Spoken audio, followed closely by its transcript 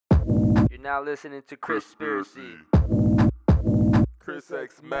now listening to Chrisspiracy. Chris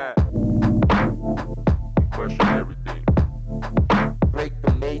X Matt. We question everything. Break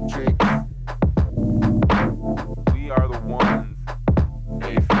the matrix. We are the ones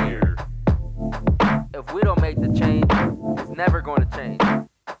they fear. If we don't make the change, it's never going to change.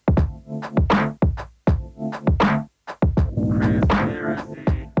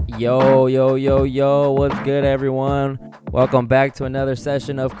 Chrisspiracy. Yo, what's good, everyone? Welcome back to another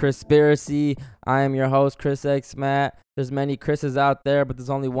session of Chrisspiracy. I am your host, Chris X Matt. There's many Chris's out there, but there's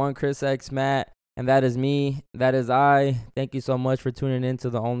only one Chris X Matt, and that is me. That is I. Thank you so much for tuning in to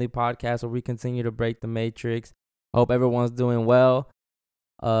the only podcast where we continue to break the matrix. I hope everyone's doing well.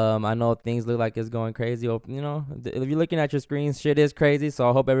 I know things look like it's going crazy. If you're looking at your screens, shit is crazy. So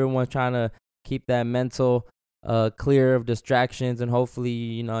I hope everyone's trying to keep that mental clear of distractions, and hopefully,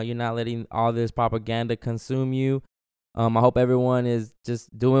 you're not letting all this propaganda consume you. I hope everyone is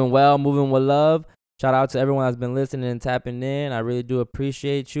just doing well, moving with love. Shout out to everyone that's been listening and tapping in. I really do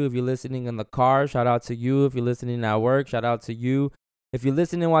appreciate you. If you're listening in the car, shout out to you. If you're listening at work, shout out to you. If you're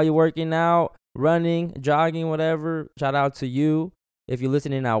listening while you're working out, running, jogging, whatever, shout out to you. If you're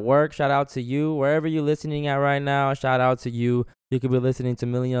listening at work, shout out to you. Wherever you're listening at right now, shout out to you. You could be listening to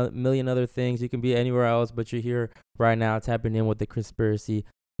million other things. You can be anywhere else, but you're here right now tapping in with the Chrisspiracy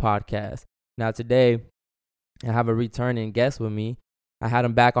podcast. Now today, I have a returning guest with me. I had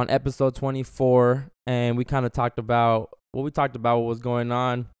him back on episode 24, and we kind of talked about what was going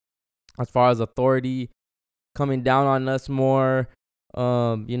on as far as authority coming down on us more.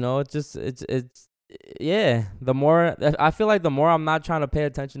 The more I feel like the more I'm not trying to pay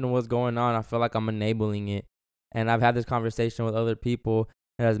attention to what's going on, I feel like I'm enabling it. And I've had this conversation with other people,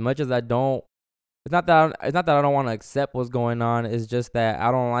 and as much as I don't, it's not that I don't want to accept what's going on. It's just that I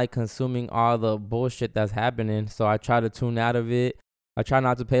don't like consuming all the bullshit that's happening. So I try to tune out of it. I try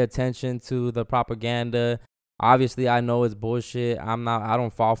not to pay attention to the propaganda. Obviously, I know it's bullshit. I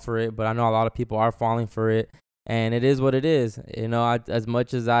don't fall for it, but I know a lot of people are falling for it. And it is what it is. As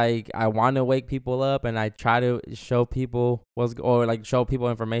much as I want to wake people up and I try to show people show people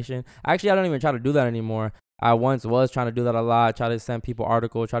information. Actually, I don't even try to do that anymore. I once was trying to do that a lot. Try to send people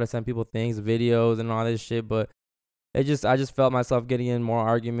articles, try to send people things, videos, and all this shit. But I just felt myself getting in more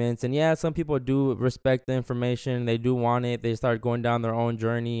arguments. And yeah, some people do respect the information. They do want it. They start going down their own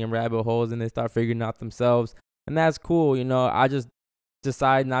journey and rabbit holes, and they start figuring out themselves. And that's cool. I just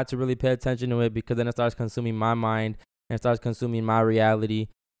decide not to really pay attention to it, because then it starts consuming my mind and it starts consuming my reality.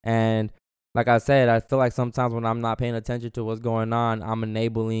 And like I said, I feel like sometimes when I'm not paying attention to what's going on, I'm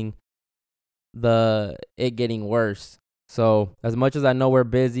enabling it getting worse. So as much as I know we're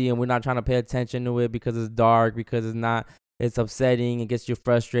busy and we're not trying to pay attention to it because it's dark, because it's upsetting, it gets you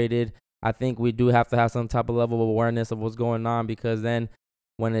frustrated, I think we do have to have some type of level of awareness of what's going on, because then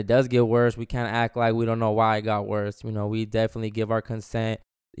when it does get worse, we can't act like we don't know why it got worse. We definitely give our consent,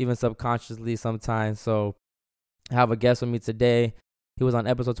 even subconsciously sometimes. So I have a guest with me today. He was on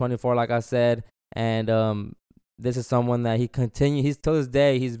episode 24, like I said, and this is someone that he's till this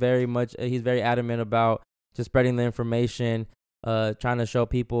day, he's very adamant about just spreading the information, trying to show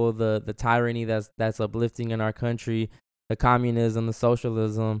people the tyranny that's uplifting in our country, the communism, the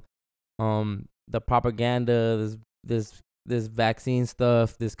socialism, the propaganda, this vaccine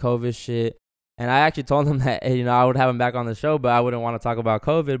stuff, this COVID shit. And I actually told him that, I would have him back on the show, but I wouldn't want to talk about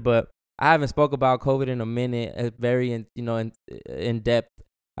COVID. But I haven't spoke about COVID in a minute, very in depth.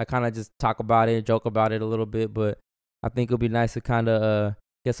 I kind of just talk about it, joke about it a little bit, but I think it'll be nice to kind of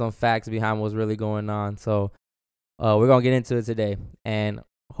get some facts behind what's really going on. So we're going to get into it today, and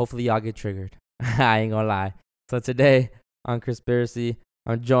hopefully y'all get triggered. I ain't going to lie. So today on Chrisspiracy,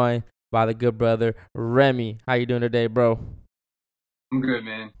 I'm joined by the good brother, Remy. How you doing today, bro? I'm good,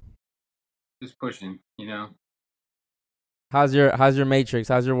 man. Just pushing, How's your matrix?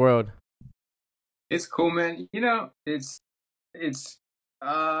 How's your world? It's cool, man. It's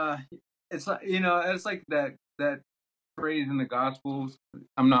like, it's like that phrase in the Gospels.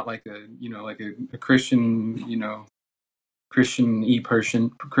 I'm not like a Christian, Christian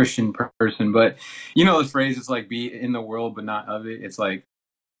person, but this phrase is like, be in the world but not of it. It's like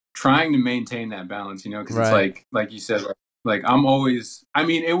trying to maintain that balance, because Right. it's like you said, like I'm always. I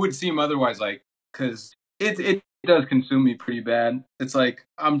mean, it would seem otherwise, like, because it does consume me pretty bad. It's like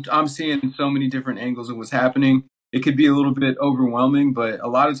I'm seeing so many different angles of what's happening. It could be a little bit overwhelming, but a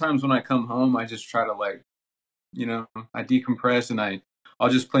lot of times when I come home, I just try to I decompress, and I'll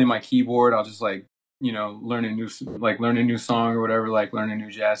just play my keyboard. I'll just learn a new song or whatever, like learn a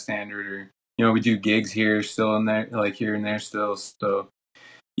new jazz standard, or we do gigs here still in there, like here and there still. So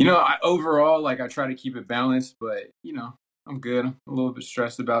overall, I try to keep it balanced, but I'm good. I'm a little bit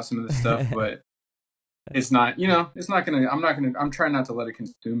stressed about some of the stuff, but it's not, it's not gonna. I'm trying not to let it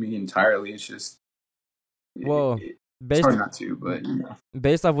consume me entirely. It's just, Well, it's based hard not to, but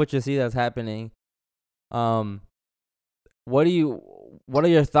based off what you see that's happening, what are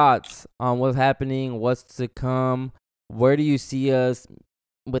your thoughts on what's happening, what's to come? Where do you see us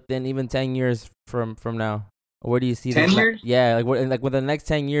within even 10 years from now? Where do you see 10 years? Yeah, like within the next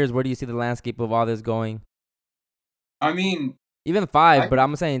 10 years, where do you see the landscape of all this going? I mean, even 5, but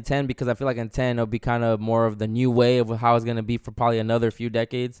I'm saying 10 because I feel like in 10 it'll be kind of more of the new way of how it's gonna be for probably another few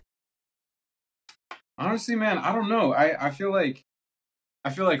decades. Honestly, man, I don't know. I feel like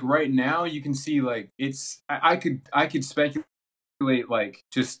right now you can see like I could speculate like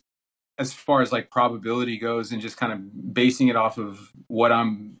just as far as like probability goes and just kind of basing it off of what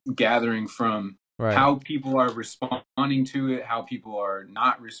I'm gathering from how people are responding to it, how people are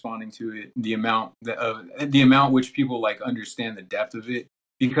not responding to it, the amount which people like understand the depth of it,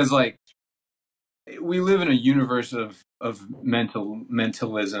 because like we live in a universe of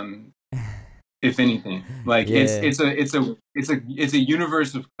mentalism, if anything. Like it's a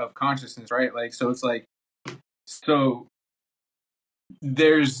universe of consciousness, right? Like so it's like so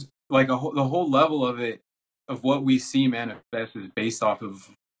there's like the whole level of it, of what we see manifest, is based off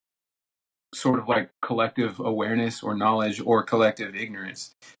of sort of like collective awareness or knowledge or collective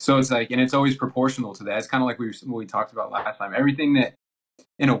ignorance. So it's like, and it's always proportional to that. It's kind of like what we talked about last time. Everything that,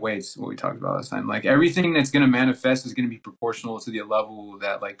 in a way, it's what we talked about last time. Like everything that's going to manifest is going to be proportional to the level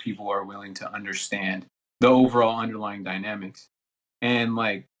that like people are willing to understand the overall underlying dynamics. And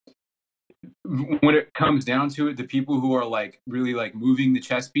like when it comes down to it, the people who are like really like moving the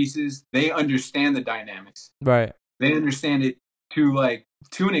chess pieces, they understand the dynamics. Right. They understand it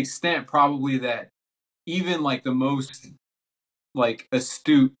to an extent probably that even like the most like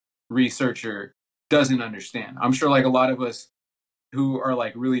astute researcher doesn't understand. I'm sure like a lot of us who are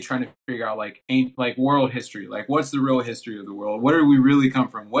like really trying to figure out like world history, like what's the real history of the world? Where do we really come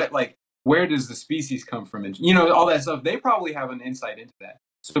from? What like where does the species come from? And all that stuff, they probably have an insight into that.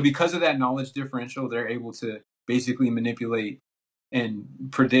 So because of that knowledge differential, they're able to basically manipulate and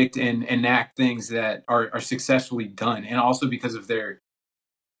predict and enact things that are successfully done. And also because of their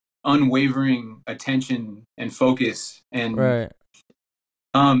unwavering attention and focus. And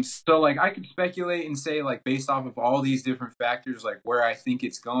so like I could speculate and say like based off of all these different factors, like where I think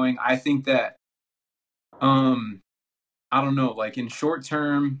it's going. I think that I don't know, like in short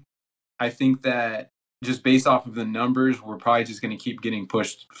term, I think that just based off of the numbers, we're probably just going to keep getting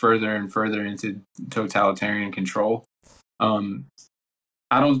pushed further and further into totalitarian control. I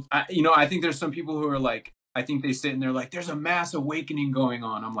think there's some people who are like, I think they sit and they're like, there's a mass awakening going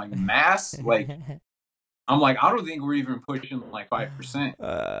on. I'm like, mass? Like, I'm like, I don't think we're even pushing like 5%.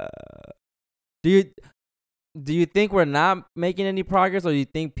 Do you think we're not making any progress, or do you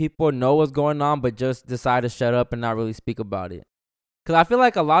think people know what's going on but just decide to shut up and not really speak about it? Because I feel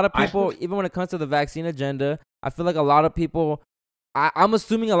like a lot of people, even when it comes to the vaccine agenda, I feel like a lot of people, I'm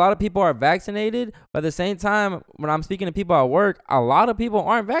assuming a lot of people are vaccinated, but at the same time, when I'm speaking to people at work, a lot of people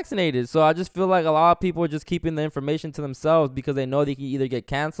aren't vaccinated. So I just feel like a lot of people are just keeping the information to themselves because they know they can either get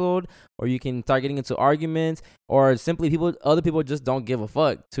canceled, or you can start getting into arguments, or simply other people just don't give a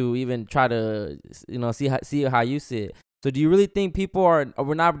fuck to even try to, see how you see it. So do you really think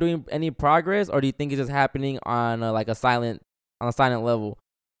we're not doing any progress, or do you think it's just happening on a silent level?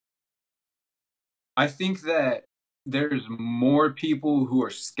 I think that there's more people who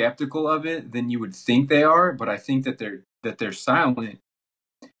are skeptical of it than you would think they are, but I think that they're silent.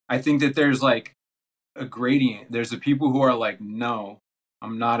 I think that there's like a gradient. There's the people who are like, no,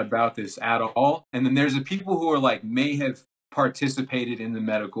 I'm not about this at all. And then there's the people who are like, may have participated in the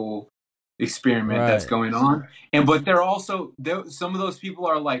medical experiment that's going on. But they're also, some of those people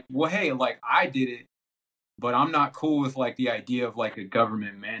are like, well, hey, like I did it, but I'm not cool with like the idea of like a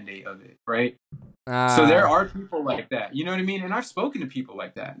government mandate of it, right? So there are people like that, you know what I mean? And I've spoken to people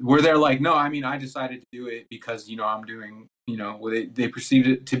like that where they're like, no, I mean, I decided to do it because, I'm doing, they perceive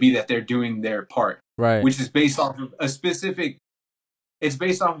it to be that they're doing their part, right? Which is based off of a specific,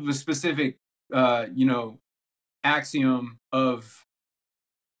 axiom of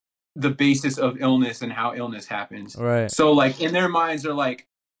the basis of illness and how illness happens. Right. So like in their minds, they're like,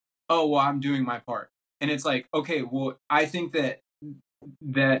 oh, well, I'm doing my part. And it's like, okay, well, I think that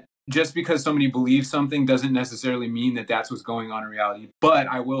just because somebody believes something doesn't necessarily mean that that's what's going on in reality. But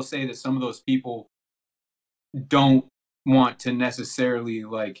I will say that some of those people don't want to necessarily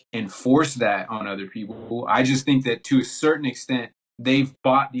like enforce that on other people. I just think that to a certain extent, they've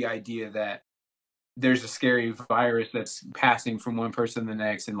bought the idea that there's a scary virus that's passing from one person to the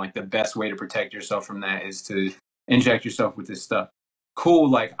next. And like the best way to protect yourself from that is to inject yourself with this stuff.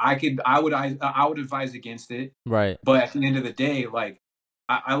 Cool. Like I would advise against it. Right. But at the end of the day, like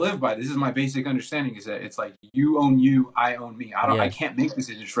I live by this is my basic understanding is that it's like you own you, I own me. I can't make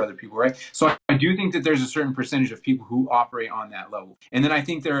decisions for other people, right? So I do think that there's a certain percentage of people who operate on that level. And then I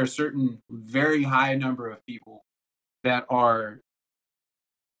think there are a certain very high number of people that are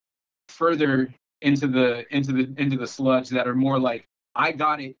further into the sludge that are more like, I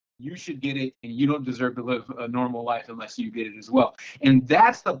got it, you should get it, and you don't deserve to live a normal life unless you get it as well. And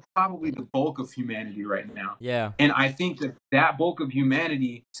that's probably the bulk of humanity right now. Yeah. And I think that bulk of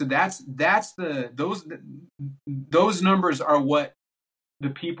humanity, so those numbers are what the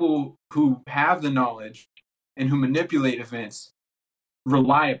people who have the knowledge and who manipulate events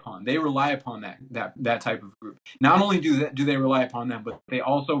rely upon. They rely upon that type of group. Not only do they rely upon them, but they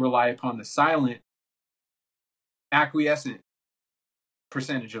also rely upon the silent, acquiescent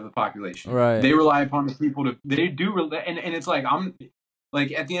percentage of the population. Right. They rely upon the people and it's like I'm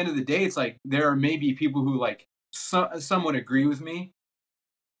like at the end of the day, it's like there are maybe people who like somewhat agree with me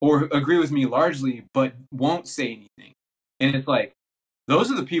or agree with me largely, but won't say anything. And it's like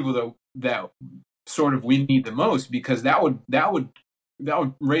those are the people that sort of we need the most, because that would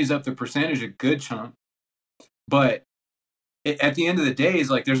raise up the percentage a good chunk. But at the end of the day, it's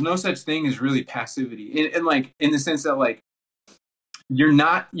like there's no such thing as really passivity, and like in the sense that like you're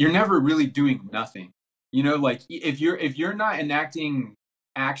never really doing nothing. You know, like if you're not enacting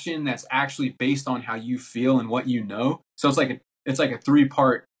action that's actually based on how you feel and what you know. So it's like a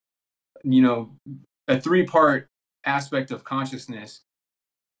three-part, a three-part aspect of consciousness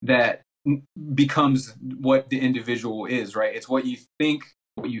that becomes what the individual is, right? It's what you think,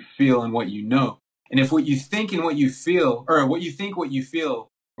 what you feel, and what you know. And if what you think and what you feel, or what you think, what you feel,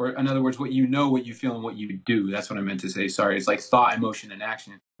 or in other words, what you know, what you feel, and what you do, that's what I meant to say. Sorry. It's like thought, emotion, and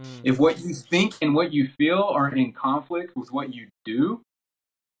action. If what you think and what you feel are in conflict with what you do,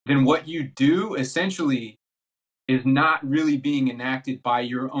 then what you do essentially is not really being enacted by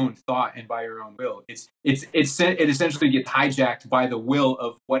your own thought and by your own will. It essentially gets hijacked by the will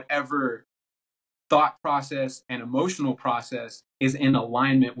of whatever thought process and emotional process is in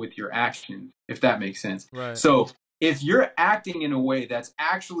alignment with your actions, if that makes sense. Right. So if you're acting in a way that's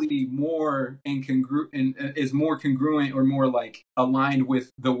actually more is more congruent or more like aligned with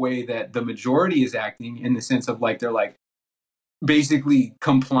the way that the majority is acting, in the sense of like they're like basically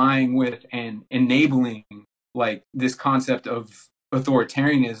complying with and enabling like this concept of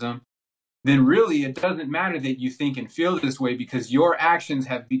authoritarianism, then really it doesn't matter that you think and feel this way, because your actions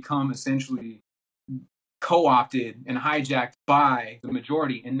have become essentially co-opted and hijacked by the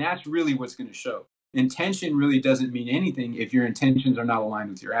majority. And that's really what's going to show. Intention really doesn't mean anything if your intentions are not aligned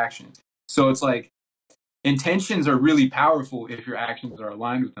with your actions. So it's like intentions are really powerful if your actions are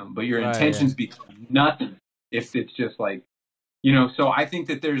aligned with them, but your intentions become nothing if it's just like, so I think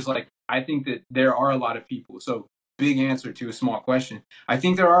that there are a lot of people. So big answer to a small question. I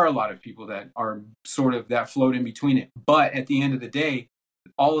think there are a lot of people that are sort of that float in between it. But at the end of the day,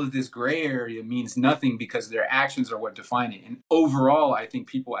 all of this gray area means nothing, because their actions are what define it. And overall, I think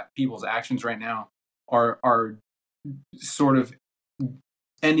people's actions right now are sort of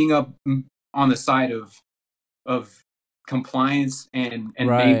ending up on the side of compliance and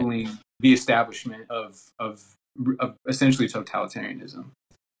enabling the establishment of essentially totalitarianism.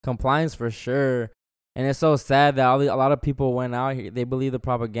 Compliance for sure. And it's so sad that a lot of people went out here, they believed the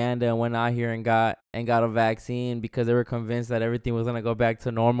propaganda and went out here and got a vaccine because they were convinced that everything was going to go back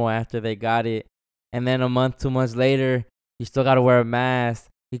to normal after they got it. And then a month, 2 months later, you still got to wear a mask.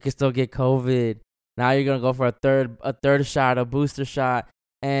 You can still get COVID. Now you're going to go for a third shot, a booster shot.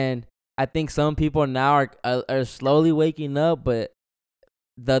 And I think some people now are slowly waking up, but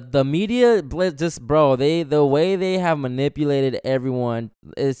the media just, bro, the way they have manipulated everyone,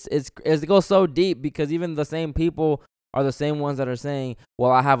 it goes so deep, because even the same people are the same ones that are saying,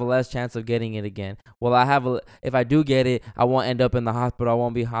 well, I have a less chance of getting it again. Well, if I do get it, I won't end up in the hospital. I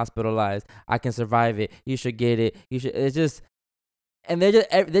won't be hospitalized. I can survive it. You should get it. It's just, and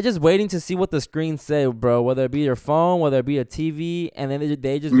they're just waiting to see what the screens say, bro. Whether it be your phone, whether it be a TV, and then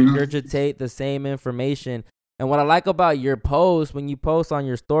they just regurgitate the same information. And what I like about your post, when you post on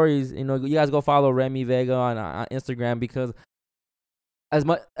your stories, you guys go follow Remy Vega on Instagram, because as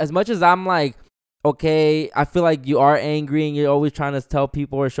much as I'm like, okay, I feel like you are angry and you're always trying to tell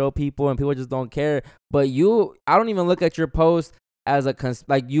people or show people, and people just don't care. But I don't even look at your post as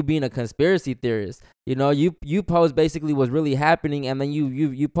like you being a conspiracy theorist. You post basically what's really happening, and then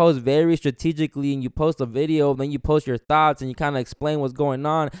you post very strategically, and you post a video, then you post your thoughts, and you kind of explain what's going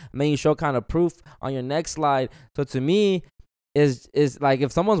on, and then you show kind of proof on your next slide. So to me, is like,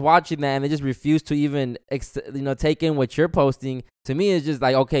 if someone's watching that and they just refuse to even take in what you're posting, to me it's just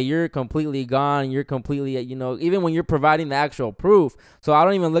like, okay, you're completely gone, you're completely, even when you're providing the actual proof. So I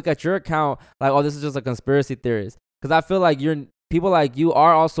don't even look at your account like, oh, this is just a conspiracy theorist, because I feel like people like you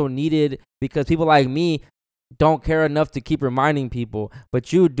are also needed, because people like me don't care enough to keep reminding people,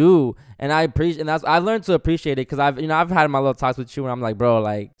 but you do, and I appreciate, and I learned to appreciate it, because I've had my little talks with you, and I'm like, bro,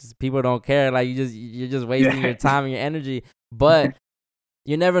 like, people don't care, like, you're just wasting your time and your energy, but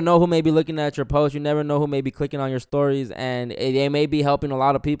you never know who may be looking at your post, you never know who may be clicking on your stories, and they may be helping a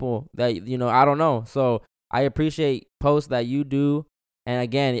lot of people that I don't know. So I appreciate posts that you do, and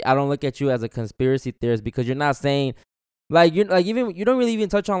again, I don't look at you as a conspiracy theorist, because you're not saying, like, you you don't really even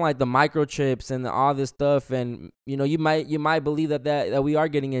touch on like the microchips and all this stuff, and you might believe that we are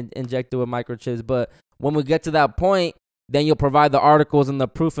getting injected with microchips, but when we get to that point, then you'll provide the articles and the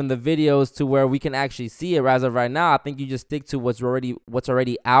proof and the videos to where we can actually see it. As of right now, I think you just stick to what's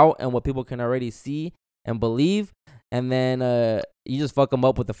already out and what people can already see and believe, and then you just fuck them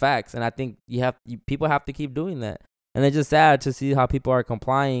up with the facts. And I think people have to keep doing that, and it's just sad to see how people are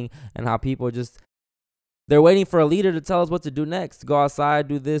complying and how people just. They're waiting for a leader to tell us what to do next. Go outside,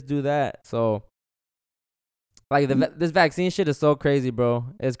 do this, do that. So, like, this vaccine shit is so crazy, bro.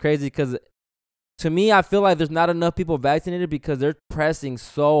 It's crazy because, to me, I feel like there's not enough people vaccinated because they're pressing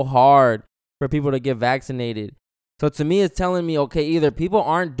so hard for people to get vaccinated. So, to me, it's telling me, okay, either people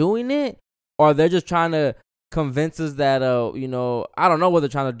aren't doing it or they're just trying to convince us that, I don't know what they're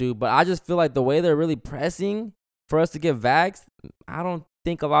trying to do. But I just feel like the way they're really pressing for us to get vaxxed, I don't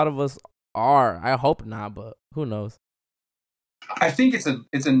think a lot of us are. I hope not, but who knows? I think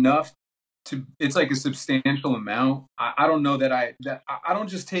it's enough to. It's like a substantial amount. I don't know that I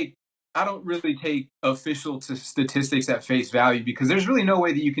don't really take official statistics at face value, because there's really no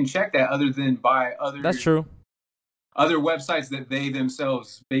way that you can check that other than by other. That's true. Other websites that they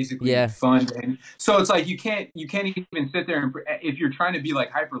themselves basically fund, and so it's like you can't even sit there and, if you're trying to be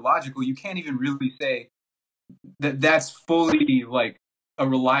like hyper logical, you can't even really say that that's fully like a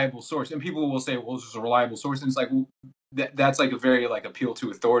reliable source. And people will say, well, this is a reliable source, and it's like, well, that's like a very like appeal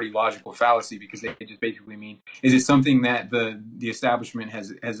to authority logical fallacy, because they just basically mean, is it something that the establishment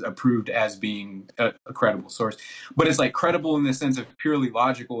has approved as being a credible source? But it's like credible in the sense of purely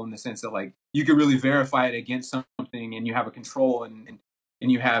logical, in the sense that like you could really verify it against something, and you have a control and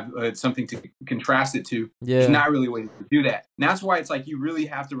you have something to contrast it to. There's not really a way to do that. And that's why it's like you really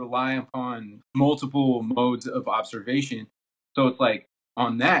have to rely upon multiple modes of observation. So it's like,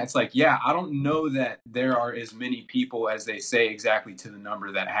 on that, it's like, I don't know that there are as many people as they say exactly to the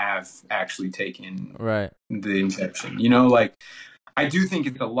number that have actually taken the injection. Like, I do think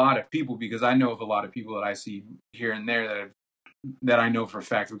it's a lot of people, because I know of a lot of people that I see here and there that I know for a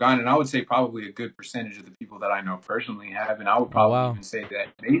fact have gotten. And I would say probably a good percentage of the people that I know personally have. And I would probably even say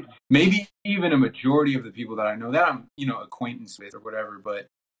that maybe even a majority of the people that I know that I'm, acquaintance with or whatever. But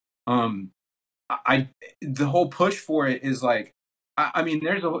the whole push for it is like, I mean,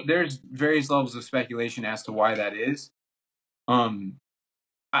 there's various levels of speculation as to why that is.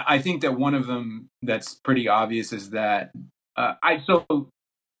 I think that one of them that's pretty obvious is that so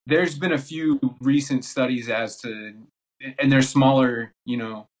there's been a few recent studies as to, and they're smaller,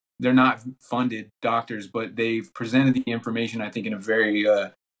 they're not funded doctors, but they've presented the information, I think, in a very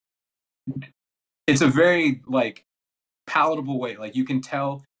it's a very like palatable way. Like, you can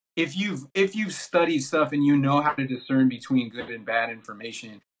tell if you've studied stuff and you know how to discern between good and bad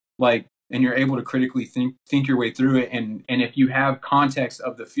information, like, and you're able to critically think your way through it, and if you have context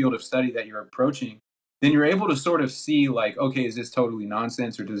of the field of study that you're approaching, then you're able to sort of see like, okay, is this totally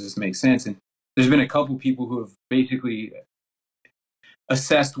nonsense or does this make sense? And there's been a couple people who have basically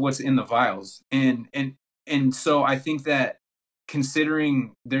assessed what's in the vials, and so I think that,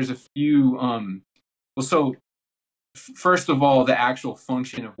 considering there's a few first of all, the actual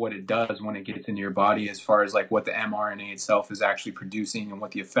function of what it does when it gets into your body, as far as like what the mRNA itself is actually producing and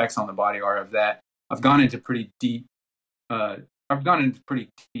what the effects on the body are of that, I've gone into pretty deep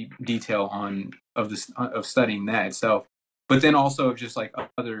detail of studying that itself, but then also of just like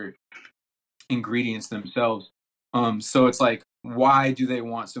other ingredients themselves. So it's like, why do they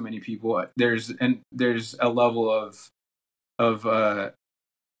want so many people? There's a level of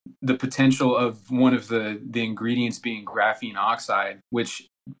the potential of one of the ingredients being graphene oxide, which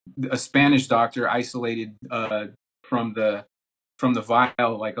a Spanish doctor isolated from the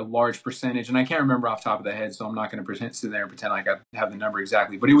vial like a large percentage, and I can't remember off the top of the head, so I'm not going to sit there and pretend like I have the number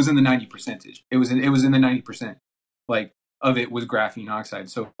exactly, but it was in the 90%. It was in the 90%, like, of it was graphene oxide.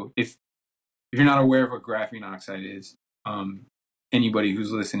 So if you're not aware of what graphene oxide is, anybody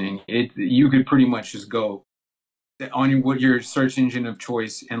who's listening, you could pretty much just go your search engine of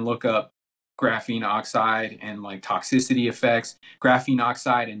choice and look up graphene oxide and like toxicity effects, graphene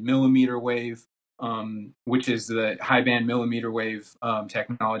oxide and millimeter wave, which is the high band millimeter wave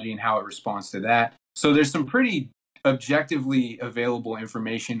technology and how it responds to that. So there's some pretty objectively available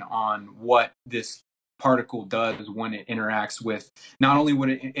information on what this particle does when it interacts with, not only when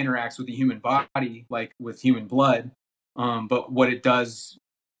it interacts with the human body, like with human blood, but what it does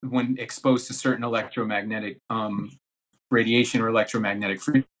when exposed to certain electromagnetic radiation or electromagnetic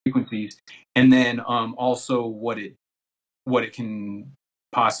frequencies, and then also what it can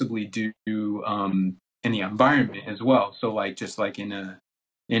possibly do in the environment as well. So like just like in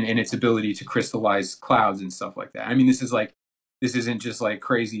its ability to crystallize clouds and stuff like that. I mean, this isn't just like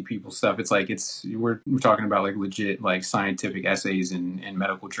crazy people stuff. It's like we're talking about like legit like scientific essays and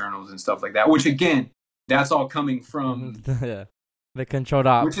medical journals and stuff like that. Which again, that's all coming from the controlled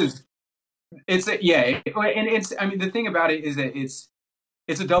ops. Which is I mean, the thing about it is that it's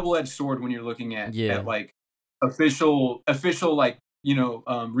a double-edged sword when you're looking at like official like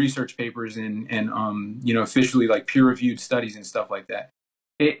research papers and officially like peer-reviewed studies and stuff like that.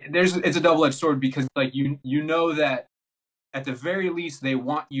 It's a double-edged sword because like you know that at the very least they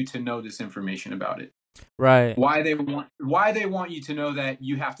want you to know this information about it. Right. Why they want you to know that,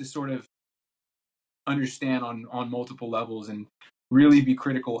 you have to sort of understand on multiple levels and really be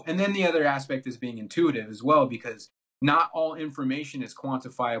critical. And then the other aspect is being intuitive as well, because not all information is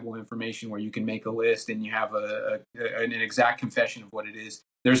quantifiable information where you can make a list and you have an exact confession of what it is.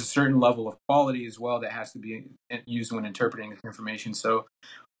 There's a certain level of quality as well that has to be used when interpreting this information. So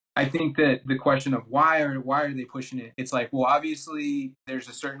I think that the question of why are they pushing it? It's like, well, obviously there's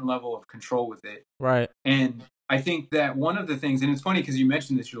a certain level of control with it. Right. And I think that one of the things, and it's funny because you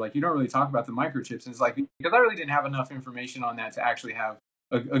mentioned this, you're like, you don't really talk about the microchips. And it's like, because I really didn't have enough information on that to actually have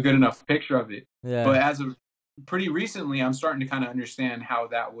a good enough picture of it. Yeah. But as of pretty recently, I'm starting to kind of understand how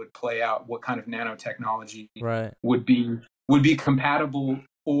that would play out, what kind of nanotechnology would be compatible,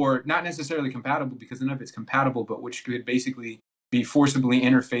 or not necessarily compatible because none of it's compatible, but which could basically be forcibly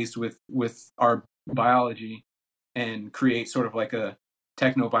interfaced with our biology and create sort of like a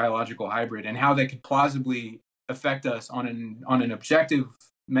techno-biological hybrid, and how they could plausibly affect us on an objective,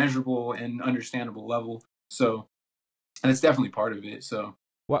 measurable, and understandable level. So, and it's definitely part of it. So,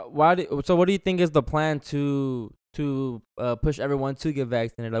 what do you think is the plan to push everyone to get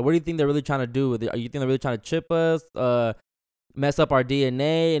vaccinated? Like, what do you think they're really trying to do with it? Are you think they're really trying to chip us, mess up our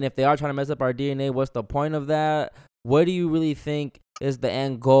DNA? And if they are trying to mess up our DNA, what's the point of that? What do you really think is the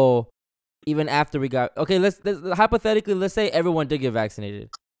end goal? Even after we got let's hypothetically, let's say everyone did get vaccinated.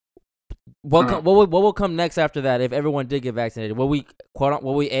 What will come next after that? If everyone did get vaccinated, will we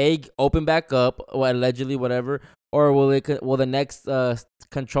open back up, or allegedly whatever, or will the next step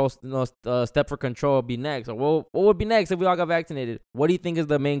for control be next, or what would be next if we all got vaccinated? What do you think is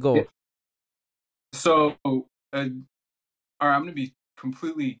the main goal? So, all right, I'm gonna be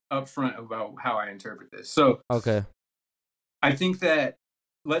completely upfront about how I interpret this. So, okay, I think that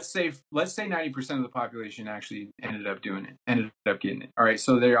let's say 90% of the population actually ended up getting it. All right,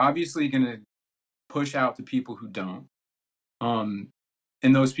 so they're obviously going to push out the people who don't, and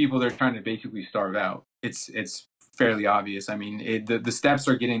those people they're trying to basically starve out. It's fairly obvious. I mean, the steps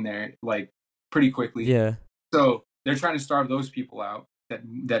are getting there like pretty quickly. Yeah. So they're trying to starve those people out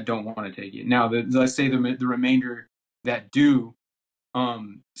that don't want to take it. Now, let's say the remainder that do,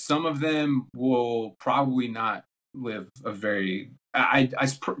 some of them will probably not live a very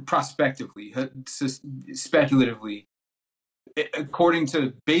prospectively, speculatively, according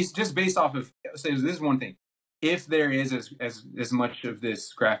to based off of, say, this is one thing. If there is as much of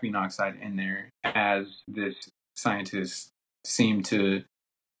this graphene oxide in there as this scientists seem to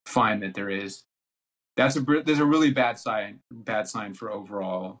find that there is, there's a really bad sign for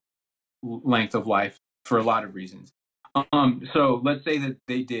overall length of life for a lot of reasons. So let's say that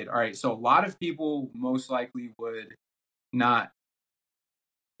they did. All right. So a lot of people most likely would not.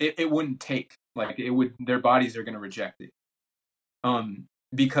 It wouldn't take, like, it would. Their bodies are going to reject it.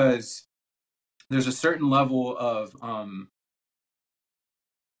 Because there's a certain level of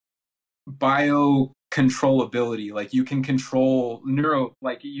biocontrollability. Like, you can control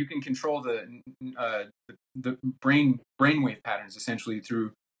you can control the brainwave patterns essentially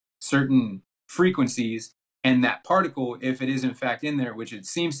through certain frequencies. And that particle, if it is in fact in there, which it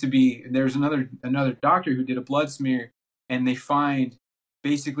seems to be, there's another doctor who did a blood smear, and they find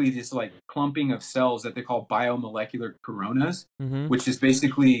basically this like clumping of cells that they call biomolecular coronas, which is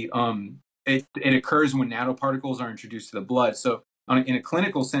basically it occurs when nanoparticles are introduced to the blood. So in a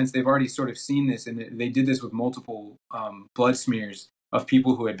clinical sense, they've already sort of seen this, and they did this with multiple blood smears of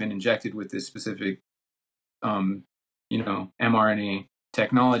people who had been injected with this specific mRNA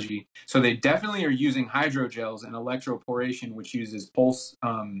technology. So they definitely are using hydrogels and electroporation, which uses pulse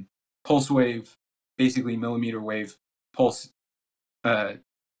wave, basically millimeter wave pulse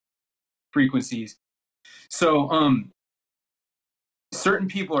frequencies. So certain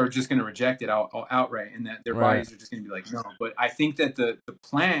people are just going to reject it outright, and that their bodies are just going to be like, no. But I think that the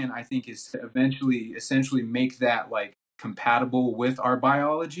plan, I think, is to essentially make that like compatible with our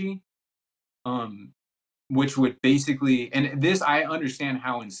biology, which would basically, and this, I understand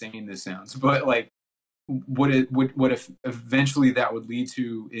how insane this sounds, but like what eventually that would lead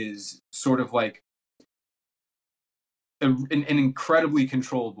to is sort of like an incredibly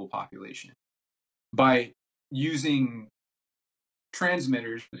controllable population by using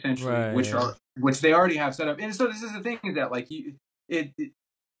transmitters, essentially, which they already have set up. And so this is the thing, is that like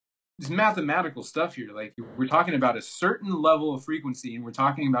it's mathematical stuff here. Like, we're talking about a certain level of frequency, and we're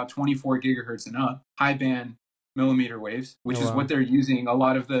talking about 24 gigahertz and up, high band millimeter waves, which is what they're using. A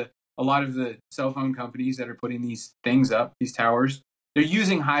lot of the cell phone companies that are putting these things up, these towers, they're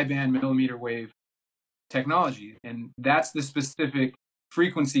using high band millimeter wave technology, and that's the specific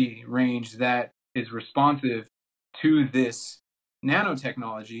frequency range that is responsive to this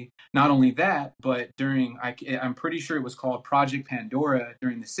nanotechnology. Not only that, but I'm pretty sure it was called Project Pandora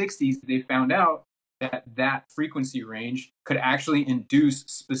during the 60s, they found out that frequency range could actually induce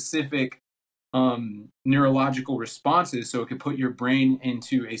specific neurological responses. So it could put your brain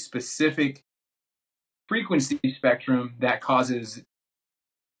into a specific frequency spectrum that causes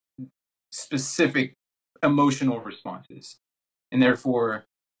specific emotional responses, and therefore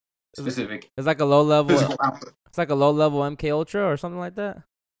specific. It's like a low level. Physical output. It's like a low level MK Ultra or something like that.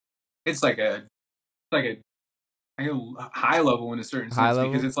 It's like a high level in a certain sense,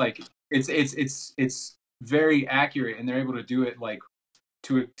 because it's like it's very accurate, and they're able to do it like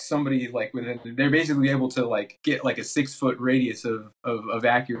to somebody like within. They're basically able to like get like a 6-foot radius of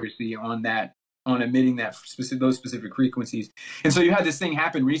accuracy on emitting those specific frequencies. And so you had this thing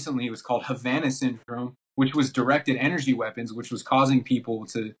happen recently. It was called Havana syndrome, which was directed energy weapons, which was causing people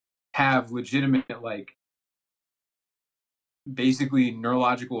to have legitimate, like, basically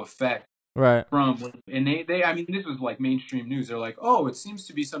neurological effect from, and they I mean, this was like mainstream news. They're like, oh, it seems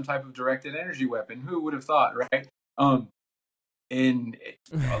to be some type of directed energy weapon. Who would have thought, right? And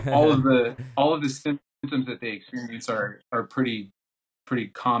all of the symptoms that they experience are pretty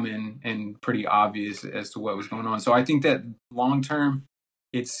common and pretty obvious as to what was going on. So I think that long term,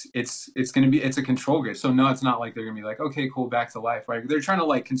 it's going to be, it's a control grid. So no, it's not like they're going to be like, okay, cool, back to life, right? They're trying to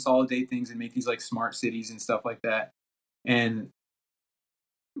like consolidate things and make these like smart cities and stuff like that. And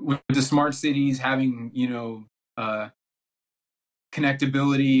with the smart cities having,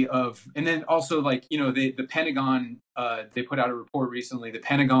 connectability of, and then also like, the Pentagon, they put out a report recently. The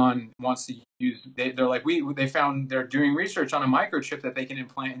Pentagon wants to use, they're like, they found, they're doing research on a microchip that they can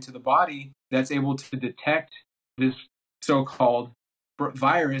implant into the body that's able to detect this so-called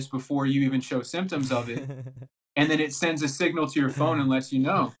virus before you even show symptoms of it. And then it sends a signal to your phone and lets you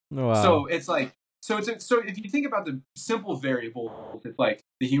know. Wow. So it's like, so if you think about the simple variables, it's like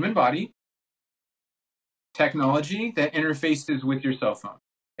the human body, technology that interfaces with your cell phone.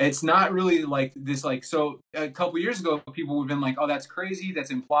 It's not really like this, like, so a couple years ago, people would have been like, oh, that's crazy,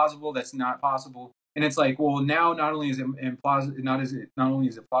 that's implausible, that's not possible. And it's like, well, now not only is it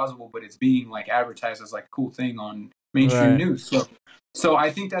plausible, but it's being like advertised as like a cool thing on mainstream news. So I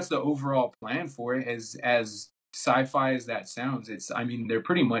think that's the overall plan for it. As sci-fi as that sounds, I mean, they're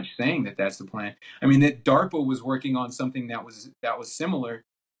pretty much saying that that's the plan. I mean, that DARPA was working on something that was similar,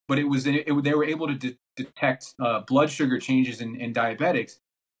 but they were able to detect blood sugar changes in diabetics.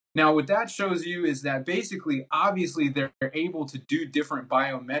 Now, what that shows you is that basically, obviously, they're able to do different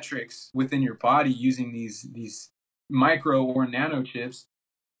biometrics within your body using these micro or nano chips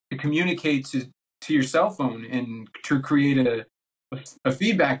to communicate to your cell phone and to create a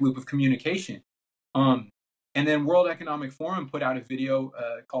feedback loop of communication. And then World Economic Forum put out a video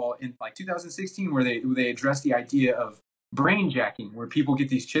called in like 2016 where they addressed the idea of brain jacking, where people get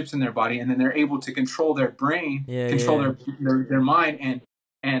these chips in their body and then they're able to control their brain, their mind,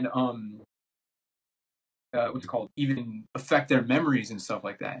 and what's it called, even affect their memories and stuff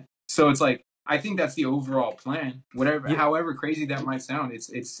like that. So it's like, I think that's the overall plan. However crazy that might sound,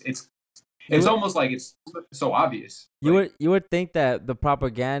 it's almost like it's so obvious. You would think that the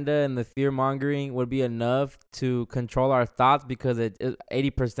propaganda and the fear mongering would be enough to control our thoughts, because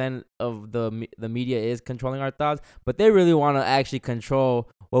 80% of the media is controlling our thoughts, but they really want to actually control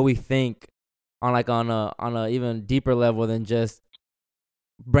what we think on a even deeper level than just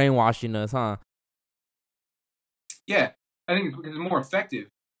brainwashing us, huh? Yeah, I think it's because it's more effective.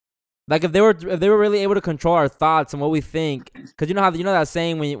 Like if they were really able to control our thoughts and what we think, because you know that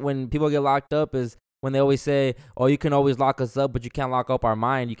saying when people get locked up is when they always say, "Oh, you can always lock us up, but you can't lock up our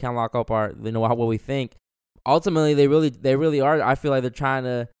mind. You can't lock up our what we think." Ultimately, they really are. I feel like they're trying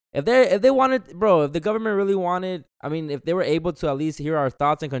to. If they wanted, bro, if the government really wanted, I mean, if they were able to at least hear our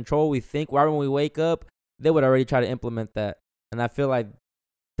thoughts and control what we think right when we wake up, they would already try to implement that. And I feel like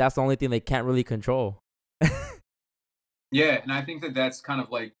that's the only thing they can't really control. Yeah, and I think that that's kind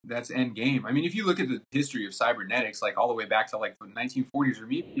of like that's end game. I mean, if you look at the history of cybernetics, like all the way back to like the 1940s or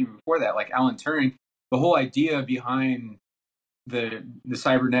maybe even before that, like Alan Turing, the whole idea behind the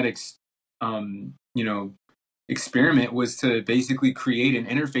cybernetics, experiment was to basically create an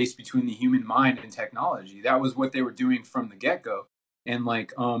interface between the human mind and technology. That was what they were doing from the get go, and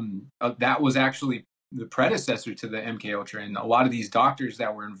like that was actually the predecessor to the MK Ultra, and a lot of these doctors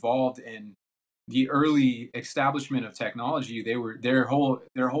that were involved in the early establishment of technology, their whole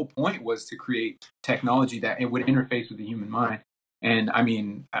point was to create technology that it would interface with the human mind. And I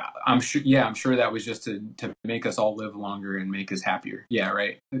mean, I'm sure that was just to make us all live longer and make us happier. Yeah,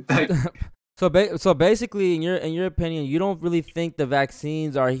 right. So basically, in your opinion, you don't really think the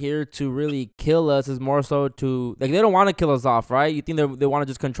vaccines are here to really kill us. It's more so to like they don't want to kill us off, right? You think they want to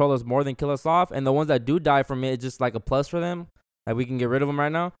just control us more than kill us off, and the ones that do die from it, it's just like a plus for them. Like we can get rid of them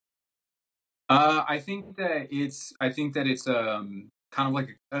right now. I think that it's kind of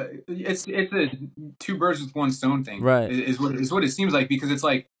like it's a two birds with one stone thing, right? Is what it seems like, because it's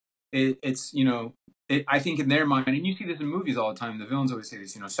like it's I think in their mind, and you see this in movies all the time, the villains always say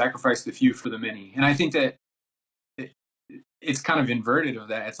this, sacrifice the few for the many, and I think that it's kind of inverted of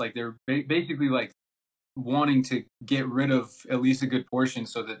that. It's like they're basically like wanting to get rid of at least a good portion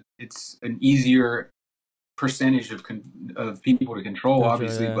so that it's an easier percentage of people to control,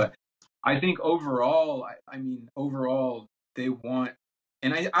 obviously, yeah. But I think overall, overall they want,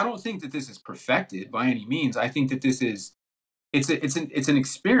 and I don't think that this is perfected by any means. I think that this is, it's an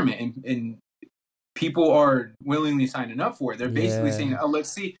experiment, and people are willingly signing up for it. They're basically saying, oh, let's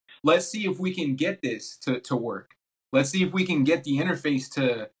see if we can get this to work. Let's see if we can get the interface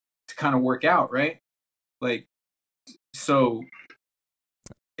to kind of work out, right? Like, so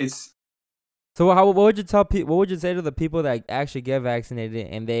it's. So what would you tell people? What would you say to the people that actually get vaccinated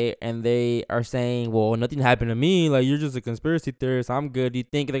and they are saying, "Well, nothing happened to me. Like you're just a conspiracy theorist. I'm good." Do you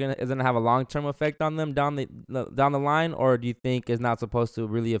think it's gonna have a long-term effect on them down the line, or do you think it's not supposed to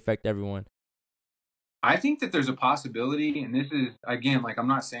really affect everyone? I think that there's a possibility, and this is again, like I'm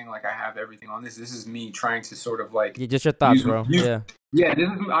not saying like I have everything on this. This is me trying to sort of like just your thoughts, bro. Yeah.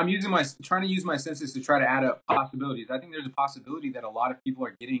 I'm trying to use my senses to try to add up possibilities. I think there's a possibility that a lot of people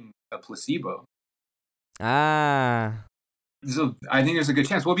are getting a placebo. So I think there's a good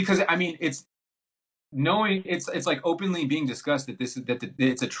chance. Well, because I mean, it's like openly being discussed that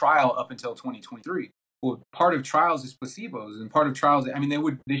it's a trial up until 2023. Well, part of trials is placebos, and part of trials, I mean,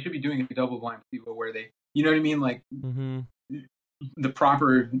 they should be doing a double-blind placebo where they, you know what I mean, like the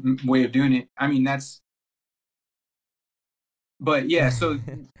proper way of doing it. I mean, but yeah, so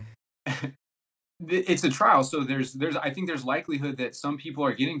it's a trial. So I think there's likelihood that some people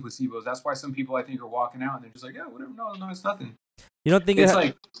are getting placebos. That's why some people I think are walking out and they're just like, yeah, whatever. No, it's nothing. You don't think it's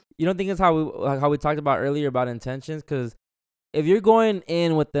how we talked about earlier about intentions? Because if you're going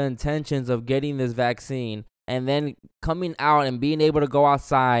in with the intentions of getting this vaccine and then coming out and being able to go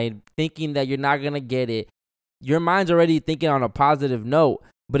outside thinking that you're not going to get it, your mind's already thinking on a positive note.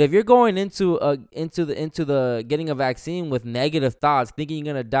 But if you're going into the getting a vaccine with negative thoughts, thinking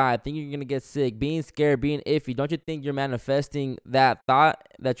you're going to die, thinking you're going to get sick, being scared, being iffy, don't you think you're manifesting that thought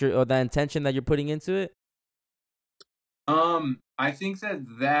or the intention that you're putting into it? I think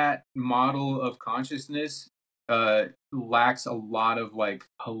that model of consciousness lacks a lot of like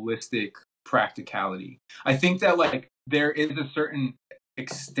holistic practicality. I think that like there is a certain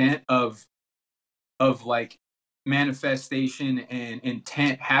extent of like manifestation and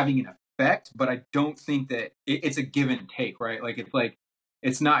intent having an effect, but I don't think that it's a give and take, right? Like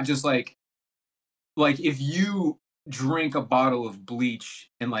it's not just like if you drink a bottle of bleach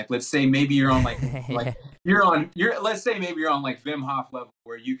and like let's say maybe you're on let's say maybe you're on like Wim Hof level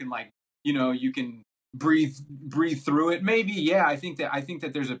where you can like you can breathe through it. Maybe, yeah. I think that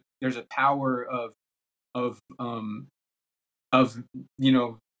there's a power of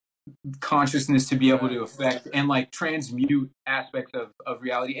consciousness to be able to affect and like transmute aspects of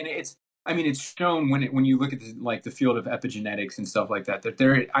reality. And it's shown when you look at the field of epigenetics and stuff like that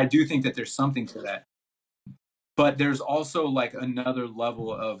I do think that there's something to that. But there's also like another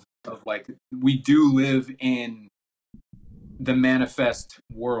level of like we do live in the manifest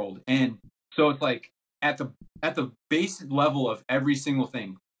world, and so it's like at the base level of every single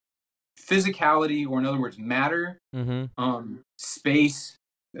thing, physicality, or in other words, matter, Mm-hmm. space,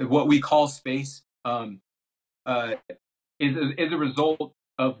 what we call space, is a result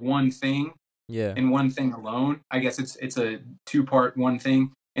of one thing Yeah. and one thing alone. I guess it's a two-part one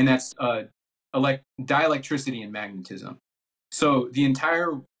thing, and that's dielectricity and magnetism. So the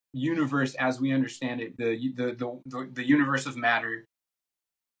entire universe, as we understand it, the universe of matter,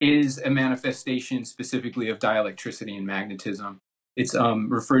 is a manifestation specifically of dielectricity and magnetism. It's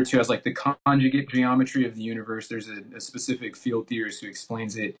referred to as like the conjugate geometry of the universe. There's a specific field theorist who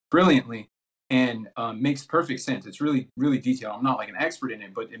explains it brilliantly and makes perfect sense. It's really, really detailed. I'm not like an expert in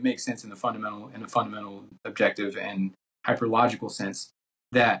it, but it makes sense in a fundamental, objective, and hyperlogical sense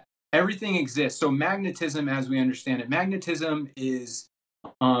that everything exists. So magnetism, as we understand it, magnetism is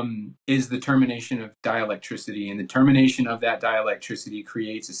the termination of dielectricity, and the termination of that dielectricity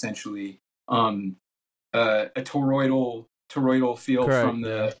creates essentially a toroidal field. Correct, from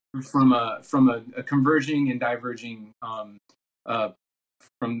the from a converging and diverging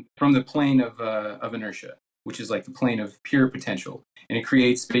from the plane of inertia, which is like the plane of pure potential, and it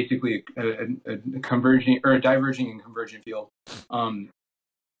creates basically a converging or a diverging and convergent field.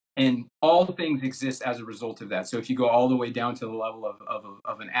 And all things exist as a result of that. So if you go all the way down to the level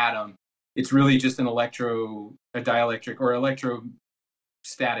of an atom, it's really just a dielectric or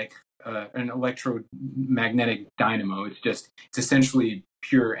electrostatic, an electromagnetic dynamo. It's essentially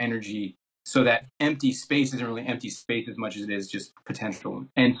pure energy. So that empty space isn't really empty space as much as it is just potential.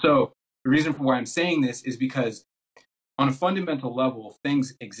 And so the reason for why I'm saying this is because on a fundamental level,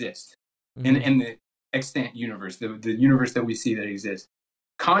 things exist in the extant universe, the universe that we see that exists.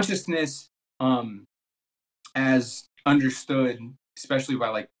 Consciousness, as understood, especially by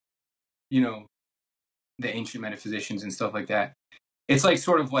like, the ancient metaphysicians and stuff like that, it's like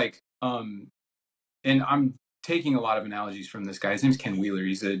sort of like, and I'm taking a lot of analogies from this guy. His name's Ken Wheeler.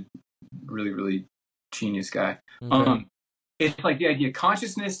 He's a really, really genius guy. Okay. It's like the idea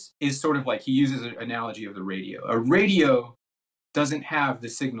consciousness is sort of like, he uses an analogy of the radio. A radio doesn't have the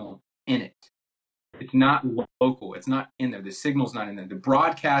signal in it. It's not local. It's not in there. The signal's not in there. The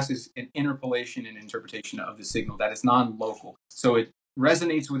broadcast is an interpolation and interpretation of the signal that is non-local. So it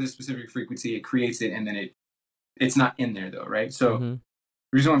resonates with a specific frequency. It creates it, and then it's not in there though, right? So the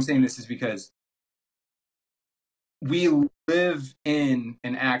reason why I'm saying this is because we live in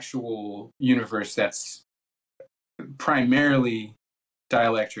an actual universe that's primarily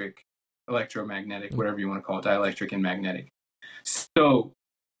dielectric, electromagnetic, whatever you want to call it, dielectric and magnetic. So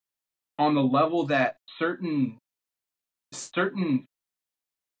on the level that certain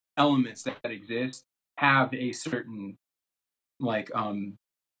elements that exist have a certain, like,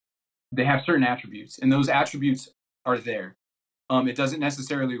 they have certain attributes, and those attributes are there. It doesn't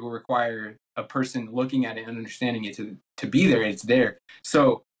necessarily require a person looking at it and understanding it to be there. It's there.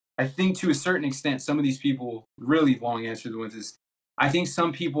 So I think to a certain extent, some of these people, really long answer to the ones is, I think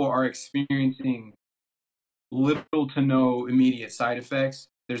some people are experiencing little to no immediate side effects.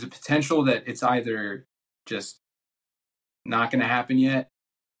 There's a potential that it's either just not going to happen yet,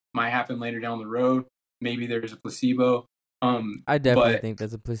 might happen later down the road. Maybe there's a placebo. I definitely think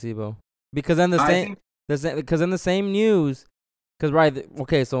there's a placebo, because in the same news, because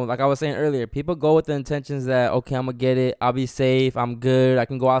okay, so like I was saying earlier, people go with the intentions that, okay, I'm gonna get it, I'll be safe, I'm good, I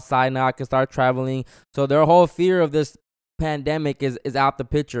can go outside now, I can start traveling. So their whole fear of this pandemic is out the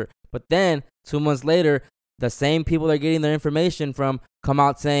picture. But then 2 months later, the same people they're getting their information from come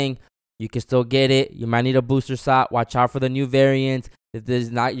out saying, you can still get it, you might need a booster shot, watch out for the new variants,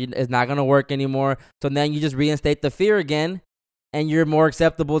 it's not going to work anymore. So then you just reinstate the fear again, and you're more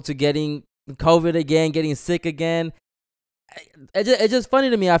acceptable to getting COVID again, getting sick again. It's just funny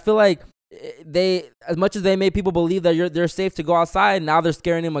to me. I feel like they, as much as they made people believe that they're safe to go outside, now they're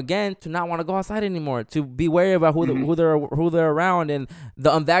scaring them again to not want to go outside anymore, to be wary about who they're around, and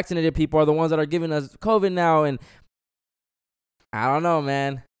the unvaccinated people are the ones that are giving us COVID now. And I don't know,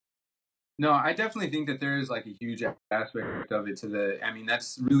 man. No, I definitely think that there is like a huge aspect of it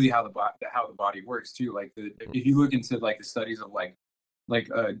that's really how the body works too. Like if you look into like the studies of like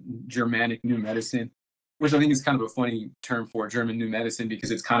Germanic New Medicine, which I think is kind of a funny term for German New Medicine,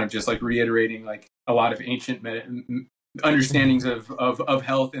 because it's kind of just like reiterating like a lot of ancient understandings of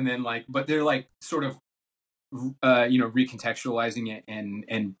health, and then like, but they're like sort of recontextualizing it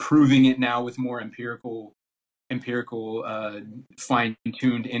and proving it now with more empirical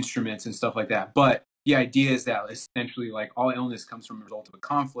fine-tuned instruments and stuff like that. But the idea is that essentially like all illness comes from a result of a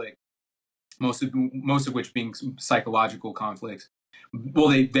conflict, most of which being psychological conflicts. Well,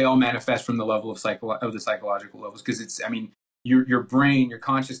 they all manifest from the level of the psychological levels, because it's, your brain, your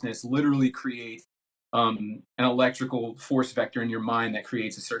consciousness literally creates an electrical force vector in your mind that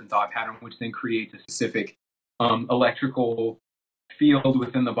creates a certain thought pattern, which then creates a specific electrical field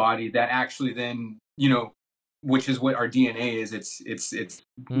within the body that actually then, which is what our DNA is. It's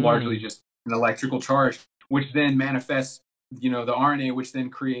largely just an electrical charge, which then manifests, the RNA, which then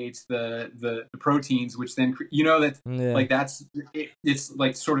creates the proteins, which then, like it's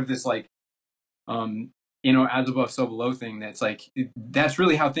like sort of this like, as above, so below thing. That's like, that's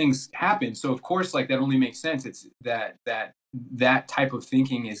really how things happen. So of course, like that only makes sense. It's that type of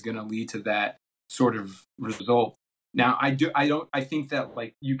thinking is going to lead to that sort of result. Now, I think that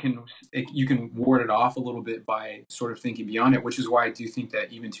like you can ward it off a little bit by sort of thinking beyond it, which is why I do think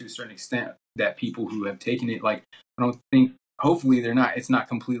that even to a certain extent that people who have taken it, like, I don't think, hopefully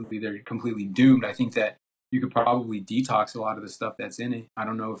they're completely doomed. I think that you could probably detox a lot of the stuff that's in it. I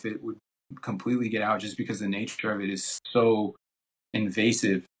don't know if it would completely get out just because the nature of it is so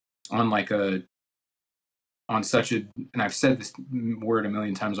invasive on such a, and I've said this word a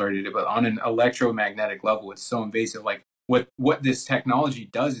million times already, but on an electromagnetic level, it's so invasive. Like what this technology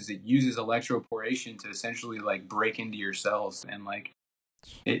does is it uses electroporation to essentially like break into your cells and like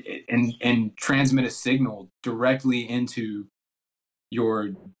and transmit a signal directly into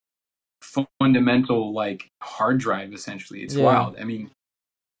your fundamental like hard drive. Essentially, it's wild. I mean,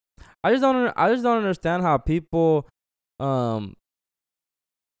 I just don't understand how people,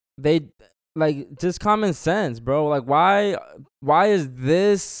 they like just common sense, bro. Like why is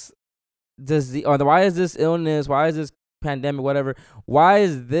this disease, or why is this illness, why is this pandemic, whatever? Why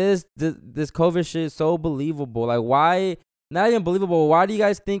is this COVID shit so believable? Like why? Not even believable. Why do you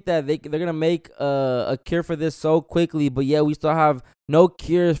guys think that they're gonna make a cure for this so quickly, but yet we still have no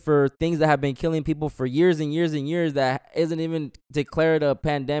cures for things that have been killing people for years and years and years that isn't even declared a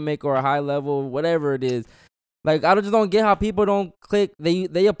pandemic or a high level, whatever it is? Like, I just don't get how people don't click. They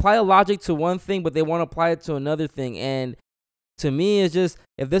apply a logic to one thing, but they want to apply it to another thing. And to me, it's just,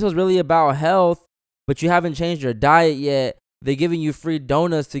 if this was really about health, but you haven't changed your diet yet, they're giving you free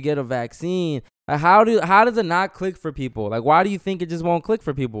donuts to get a vaccine. Like, how does it not click for people? Like, why do you think it just won't click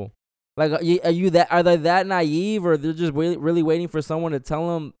for people? Like, are they that naive, or they're just really waiting for someone to tell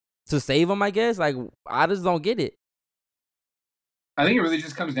them to save them? I guess. Like, I just don't get it. I think it really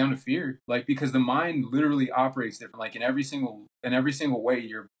just comes down to fear, like, because the mind literally operates different. Like in every single way,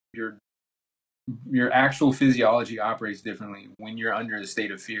 your actual physiology operates differently when you're under a state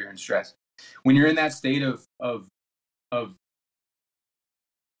of fear and stress. When you're in that state of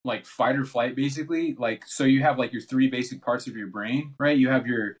like fight or flight, basically, like, so you have like your three basic parts of your brain, right? You have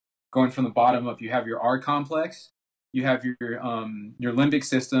your, going from the bottom up, you have your R complex, you have your limbic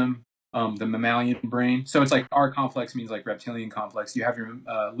system, the mammalian brain. So it's like R complex means like reptilian complex. You have your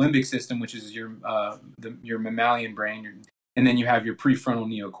limbic system, which is your mammalian brain, and then you have your prefrontal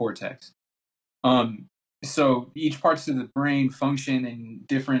neocortex. So each parts of the brain function in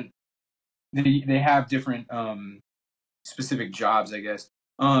different. They have different specific jobs, I guess.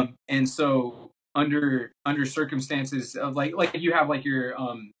 And so under circumstances of like you have like your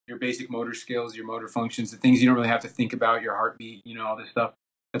basic motor skills, your motor functions, the things you don't really have to think about, your heartbeat, all this stuff.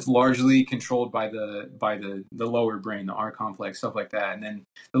 That's largely controlled by the lower brain, the R complex, stuff like that. And then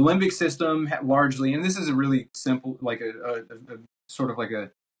the limbic system largely, and this is a really simple, like a sort of like a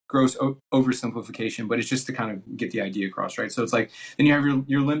gross oversimplification, but it's just to kind of get the idea across, right? So it's like, then you have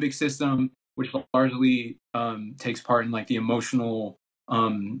your limbic system, which largely takes part in like the emotional,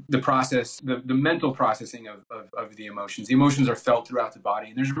 the process, the mental processing of the emotions. The emotions are felt throughout the body,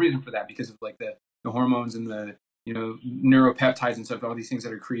 and there's a reason for that, because of like the hormones and the neuropeptides and stuff, all these things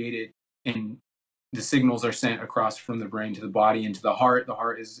that are created, and the signals are sent across from the brain to the body and to the heart. The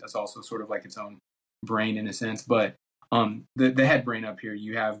heart is also sort of like its own brain in a sense, but the head brain up here,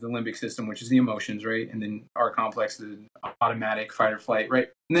 you have the limbic system, which is the emotions, right? And then R complex, the automatic fight or flight, right?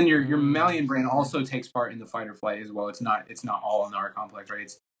 And then your mammalian brain also takes part in the fight or flight as well. It's not all in the R complex,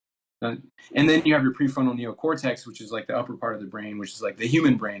 right? And then you have your prefrontal neocortex, which is like the upper part of the brain, which is like the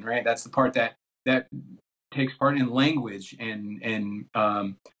human brain, right? That's the part that takes part in language and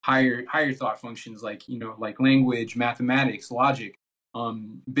higher thought functions, like like language, mathematics, logic,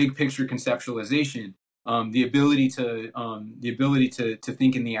 big picture conceptualization, the ability to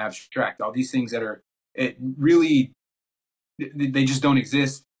think in the abstract. All these things that are, it really, they just don't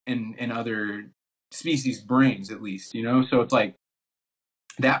exist in other species' brains, at least. So it's like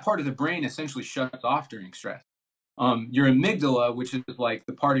that part of the brain essentially shuts off during stress. Your amygdala, which is like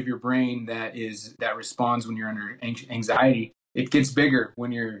the part of your brain that responds when you're under anxiety, it gets bigger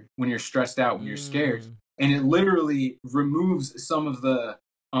when you're stressed out, when you're scared, and it literally removes some of the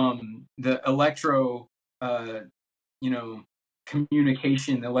electro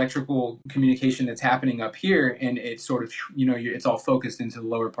communication, electrical communication that's happening up here, and it's sort of, it's all focused into the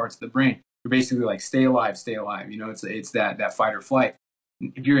lower parts of the brain. You're basically like, stay alive, stay alive. It's that fight or flight.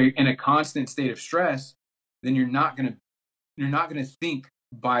 If you're in a constant state of stress, then you're not gonna think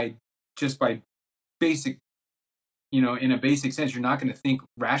by basic, in a basic sense, you're not gonna think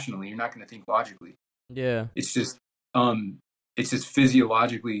rationally. You're not gonna think logically. Yeah. It's just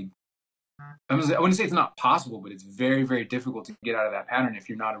physiologically. I wouldn't say it's not possible, but it's very, very difficult to get out of that pattern if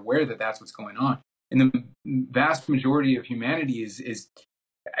you're not aware that that's what's going on. And the vast majority of humanity is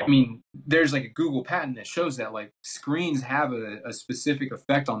I mean, there's like a Google patent that shows that like screens have a specific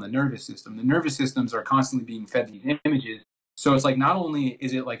effect on the nervous system. The nervous systems are constantly being fed these images. So it's like, not only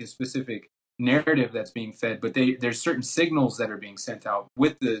is it like a specific narrative that's being fed, but there's certain signals that are being sent out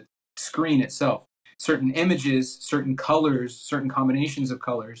with the screen itself. Certain images, certain colors, certain combinations of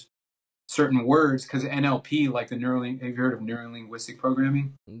colors, certain words, because NLP, like the Neuralink, have you heard of neurolinguistic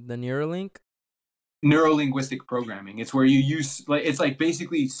programming? The Neuralink? Neurolinguistic programming. It's where you use, like, it's like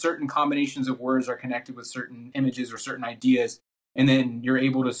basically certain combinations of words are connected with certain images or certain ideas, and then you're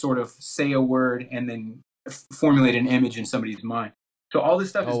able to sort of say a word and then formulate an image in somebody's mind. So all this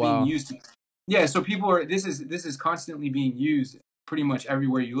stuff is being used. Yeah, so this is constantly being used pretty much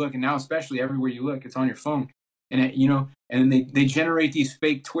everywhere you look, and now especially everywhere you look, it's on your phone. And and then they generate these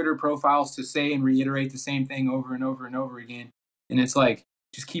fake Twitter profiles to say and reiterate the same thing over and over and over again. And it's like,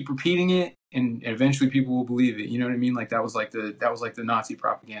 just keep repeating it, and eventually people will believe it. You know what I mean? Like that was like the Nazi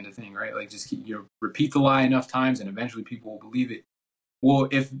propaganda thing, right? Like, just repeat the lie enough times, and eventually people will believe it. Well,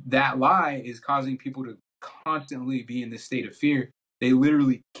 if that lie is causing people to constantly be in this state of fear, they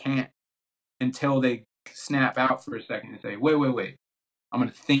literally can't, until they snap out for a second and say, wait, I'm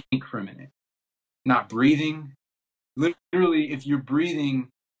going to think for a minute. Not breathing. Literally, if you're breathing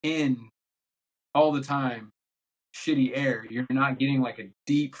in all the time shitty air, you're not getting like a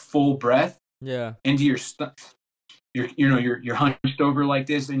deep, full breath into your stomach. You're hunched over like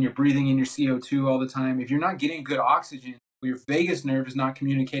this, and you're breathing in your CO2 all the time. If you're not getting good oxygen, your vagus nerve is not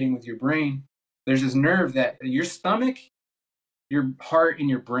communicating with your brain. There's this nerve that your stomach, your heart, and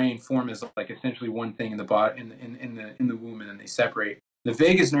your brain form as like essentially one thing in the body, in the womb, and then they separate. The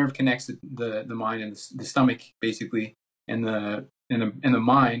vagus nerve connects the mind and the stomach, basically, and the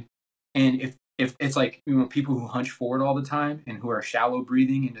mind. And if it's like, people who hunch forward all the time and who are shallow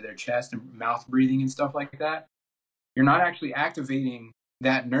breathing into their chest and mouth breathing and stuff like that, you're not actually activating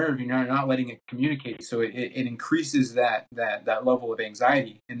that nerve. You're not letting it communicate. So it increases that level of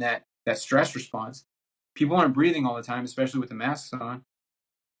anxiety and that stress response. People aren't breathing all the time, especially with the masks on.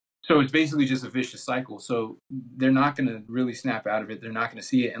 So it's basically just a vicious cycle. So they're not going to really snap out of it. They're not going to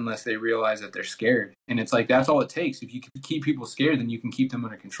see it unless they realize that they're scared. And it's like, that's all it takes. If you can keep people scared, then you can keep them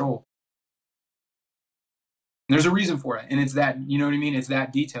under control. And there's a reason for it. And it's that, you know what I mean? It's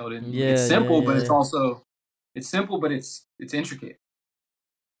that detailed. And it's simple, but it's also, it's simple, but it's intricate.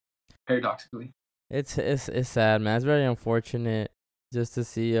 Paradoxically. It's sad, man. It's very unfortunate just to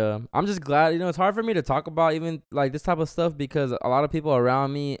see. I'm just glad, it's hard for me to talk about even like this type of stuff because a lot of people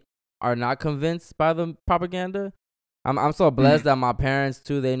around me are not convinced by the propaganda. I'm so blessed that my parents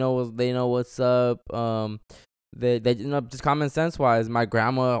too, they know what's up. They just common sense wise. My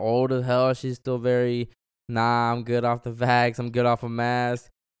grandma, old as hell, she's still very, I'm good off the vax, I'm good off a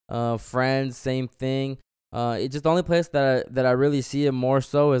mask. Friends, same thing. It's just the only place that I really see it more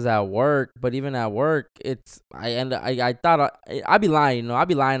so is at work. But even at work, I thought I'd be lying. I'd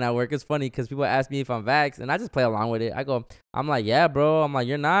be lying at work. It's funny because people ask me if I'm vaxxed, and I just play along with it. I'm like, yeah, bro. I'm like,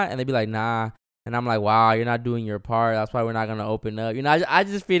 you're not, and they be like, nah. And I'm like, wow, you're not doing your part. That's why we're not gonna open up. I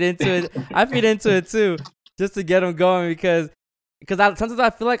just feed into it. I feed into it too, just to get them going because sometimes I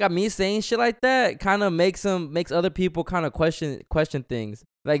feel like me saying shit like that kind of makes other people kind of question things.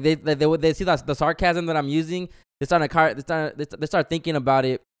 Like they see the sarcasm that I'm using, they start thinking about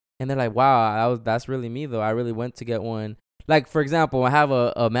it, and they're like, wow, that's really me though. I really went to get one. Like for example, I have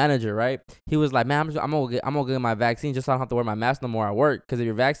a manager, right? He was like, man, I'm gonna get my vaccine just so I don't have to wear my mask no more at work. Because if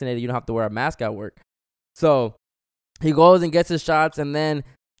you're vaccinated, you don't have to wear a mask at work. So he goes and gets his shots, and then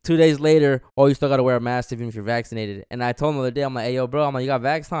 2 days later, you still gotta wear a mask even if you're vaccinated. And I told him the other day, I'm like, hey yo, bro, I'm like, you got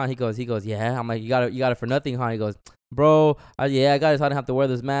vax, huh? He goes, yeah. I'm like, you got it for nothing, huh? He goes, bro, yeah, I got it, so I don't have to wear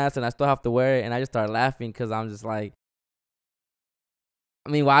this mask, and I still have to wear it. And I just started laughing because I'm just like, I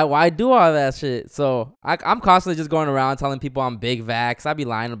mean, why do all that shit? So I'm constantly just going around telling people I'm big vax. I be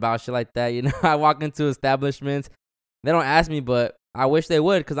lying about shit like that, I walk into establishments, they don't ask me, but I wish they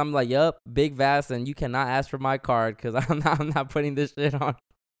would, because I'm like, yup, big vax, and you cannot ask for my card because I'm not putting this shit on.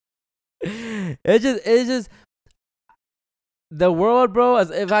 It's just the world, bro,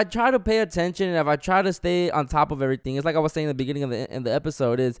 if I try to pay attention and if I try to stay on top of everything, it's like I was saying in the beginning of the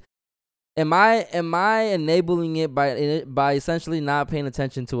episode is, am I enabling it by essentially not paying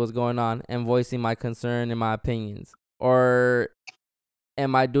attention to what's going on and voicing my concern and my opinions, or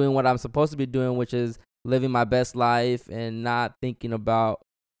am I doing what I'm supposed to be doing, which is living my best life and not thinking about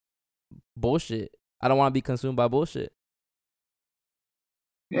bullshit? I don't want to be consumed by bullshit.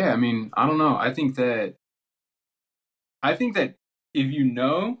 Yeah, I mean, I don't know. I think that if you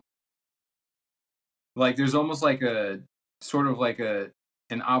know, like, there's almost like a sort of like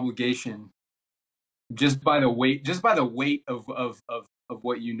an obligation just by the weight of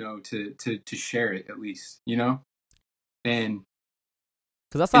what you know to share it, at least, you know. And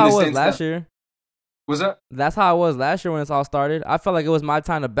Because that's in how the I was sense last that year. was that That's how I was last year when it's all started. I felt like it was my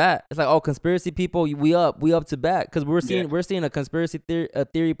time to bat. It's like, oh, conspiracy people, we up to bat, because we're seeing a conspiracy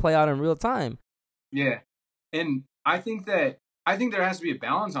theory play out in real time. yeah. And I think there has to be a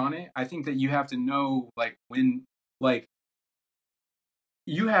balance on it. I think that you have to know, like, when, like,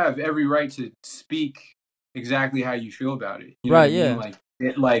 you have every right to speak exactly how you feel about it. You know Right, what I mean? yeah. Like,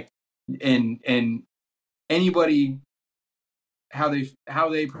 it, like, and anybody, how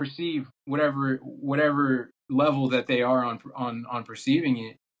they perceive whatever level that they are on perceiving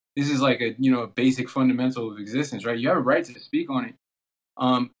it. This is like a basic fundamental of existence, right? You have a right to speak on it.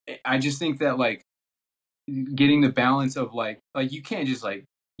 I just think that, like, getting the balance of like you can't just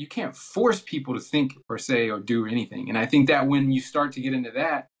you can't force people to think or say or do anything. And I think that when you start to get into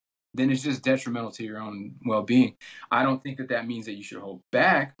that, then it's just detrimental to your own well-being. I don't think that means that you should hold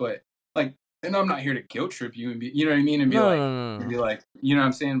back, but, like, and I'm not here to guilt trip you and be, you know what I mean, and be No, like, no, no, and no. be like, you know what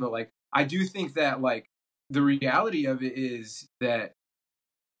I'm saying? But, like, I do think that, like, the reality of it is that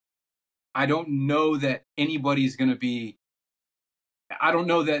I don't know that anybody's going to be, I don't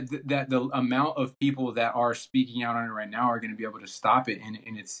know that the amount of people that are speaking out on it right now are going to be able to stop it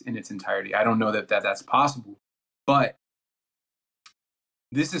in its entirety. I don't know that that's possible, but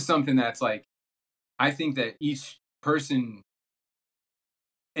this is something that's like, I think that each person,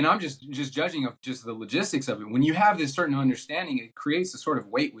 and I'm just judging of just the logistics of it. When you have this certain understanding, it creates a sort of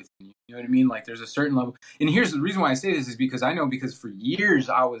weight within you. You know what I mean? Like, there's a certain level, and here's the reason why I say this is because I know, because for years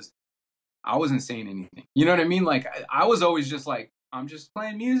I wasn't saying anything. You know what I mean? Like, I was always just like, I'm just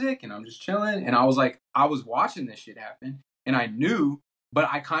playing music and I'm just chilling. And I was like, I was watching this shit happen and I knew, but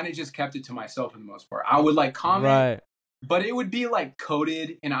I kind of just kept it to myself for the most part. I would, like, comment, Right. but it would be like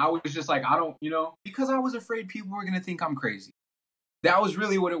coded. And I was just like, I don't, because I was afraid people were going to think I'm crazy. That was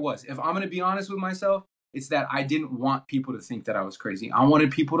really what it was. If I'm going to be honest with myself, it's that I didn't want people to think that I was crazy. I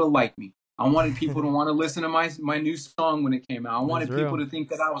wanted people to like me. I wanted people to want to listen to my new song when it came out. I wanted people to think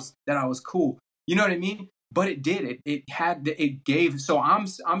that I was cool. You know what I mean? But it did. It gave. So I'm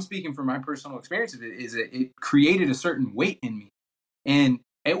speaking from my personal experience of it. Is that it created a certain weight in me, and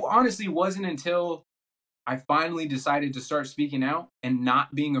it honestly wasn't until I finally decided to start speaking out and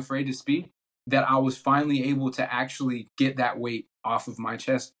not being afraid to speak that I was finally able to actually get that weight off of my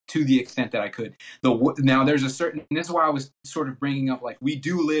chest to the extent that I could. Now there's a certain, and this is why I was sort of bringing up, like, we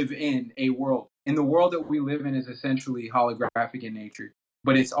do live in a world, and the world that we live in is essentially holographic in nature,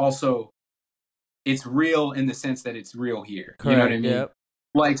 but it's real in the sense that it's real here. Correct, you know what I mean? Yep.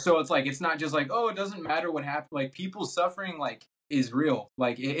 Like, so it's like, it's not just like, oh, it doesn't matter what happened. Like, people suffering, like, is real.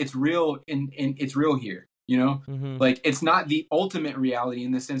 Like, it's real, and it's real here. Mm-hmm. Like, it's not the ultimate reality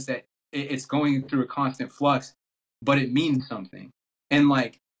in the sense that it's going through a constant flux, but it means something. And,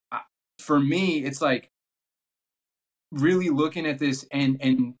 like, for me, it's like really looking at this and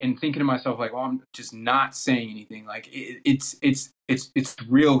thinking to myself, like, well, I'm just not saying anything. Like, it's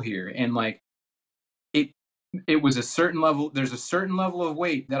real here. And, like, it was a certain level. There's a certain level of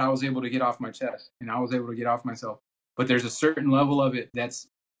weight that I was able to get off my chest, and I was able to get off myself. But there's a certain level of it that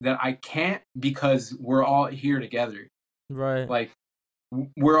I can't, because we're all here together. Right. Like,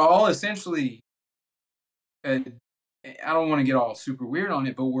 we're all essentially, I don't want to get all super weird on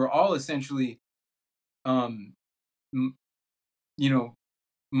it, but we're all essentially,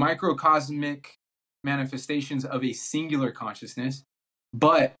 microcosmic manifestations of a singular consciousness.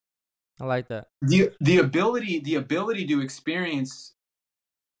 But I like that. The ability to experience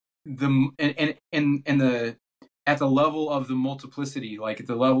the and the at the level of the multiplicity, like at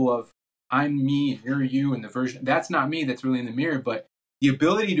the level of I'm me and you're you, and the version that's not me, that's really in the mirror, but the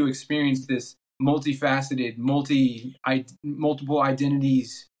ability to experience this multifaceted, multiple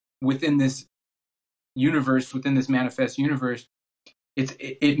identities within this universe, within this manifest universe,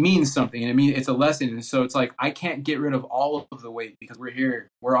 it means something, and it means it's a lesson. And so it's like, I can't get rid of all of the weight, because we're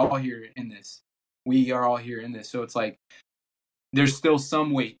all here in this. We are all here in this. So it's like, there's still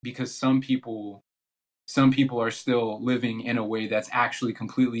some weight, because some people some people are still living in a way that's actually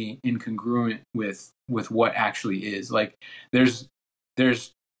completely incongruent with what actually is. Like there's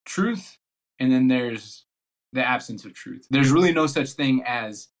truth, and then there's the absence of truth. There's really no such thing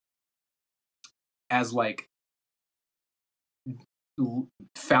as like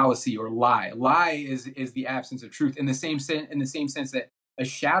fallacy or lie. Lie is the absence of truth in the same sense that a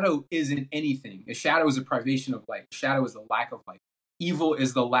shadow isn't anything. A shadow is a privation of light. A shadow is the lack of light. Evil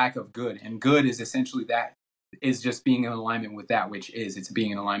is the lack of good, and good is essentially that, is just being in alignment with that which is. It's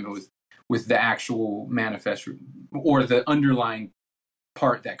being in alignment with the actual manifest, or the underlying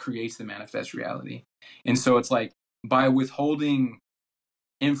part that creates the manifest reality. And so it's like, by withholding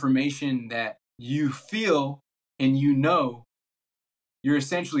information that you feel and you know, you're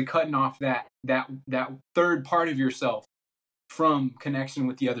essentially cutting off that third part of yourself from connection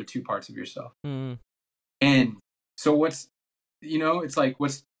with the other two parts of yourself. Mm. And so what's, it's like,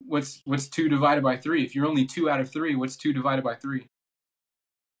 what's 2 divided by 3? If you're only 2 out of 3, what's 2 divided by 3?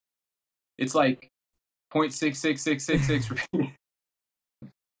 It's like 0.66666.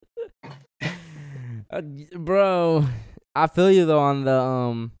 Bro, I feel you though on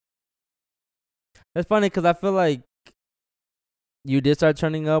the It's funny because I feel like you did start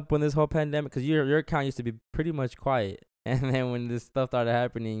turning up when this whole pandemic, because your account used to be pretty much quiet, and then when this stuff started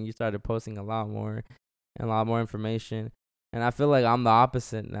happening, you started posting a lot more and a lot more information. And I feel like I'm the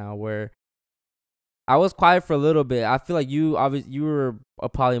opposite now, where I was quiet for a little bit. I feel like you were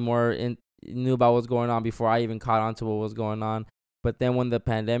probably more knew about what's going on before I even caught on to what was going on. But then when the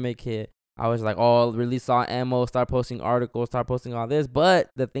pandemic hit, I was like, oh, release all ammo, start posting articles, start posting all this. But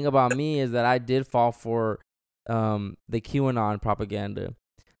the thing about me is that I did fall for the QAnon propaganda.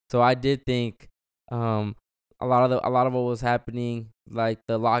 So I did think a lot of what was happening, like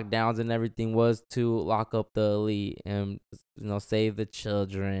the lockdowns and everything, was to lock up the elite and save the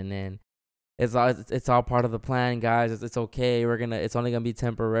children, and it's all part of the plan, guys. It's okay. It's only gonna be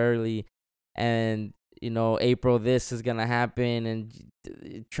temporarily, and April this is gonna happen, and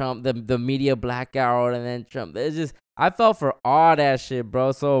Trump, the media blackout, and then Trump. It's just, I fell for all that shit,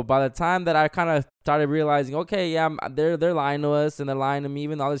 bro. So by the time that I kind of started realizing, okay, yeah, they're lying to us, and they're lying to me,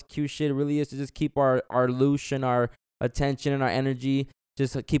 even all this cute shit really is to just keep our loosh and our attention and our energy,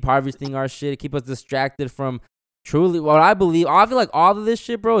 just to keep harvesting our shit, keep us distracted from truly what I believe. I feel like all of this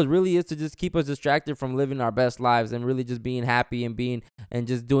shit, bro, really is to just keep us distracted from living our best lives and really just being happy and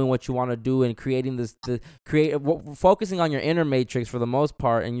just doing what you want to do, and creating focusing on your inner matrix for the most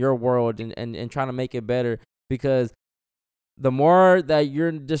part in your world, and trying to make it better. Because the more that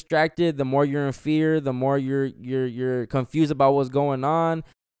you're distracted, the more you're in fear, the more you're confused about what's going on.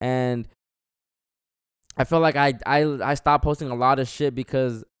 And I feel like I stopped posting a lot of shit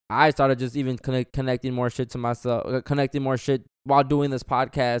because I started just even connecting more shit to myself, connecting more shit while doing this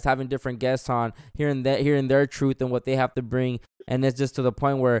podcast, having different guests on, hearing their truth and what they have to bring. And it's just to the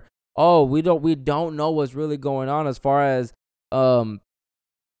point where, we don't know what's really going on as far as the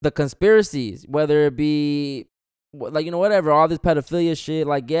conspiracies, whether it be whatever, all this pedophilia shit.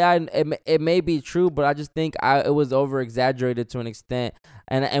 Like, yeah, it may be true, but I just think it was over exaggerated to an extent.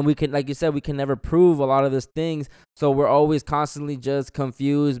 And we can, like you said, we can never prove a lot of these things. So we're always constantly just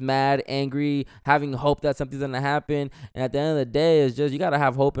confused, mad, angry, having hope that something's going to happen. And at the end of the day, it's just, you got to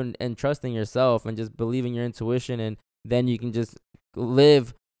have hope and trust in yourself, and just believe in your intuition. And then you can just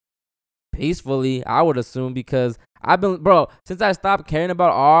live peacefully, I would assume, because since I stopped caring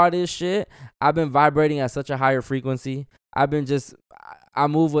about all this shit, I've been vibrating at such a higher frequency. I'm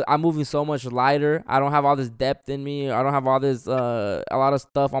moving so much lighter. I don't have all this depth in me. I don't have all this a lot of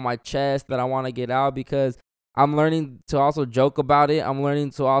stuff on my chest that I want to get out, because I'm learning to also joke about it. I'm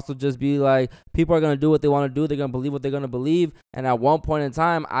learning to also just be like, people are going to do what they want to do. They're going to believe what they're going to believe. And at one point in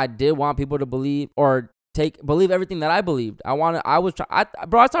time, I did want people to believe believe everything that I believed. I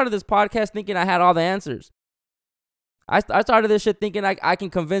started this podcast thinking I had all the answers. I started this shit thinking I can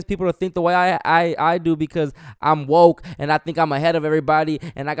convince people to think the way I do, because I'm woke and I think I'm ahead of everybody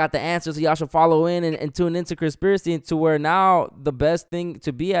and I got the answers, so y'all should follow in and tune into conspiracy. And to where now the best thing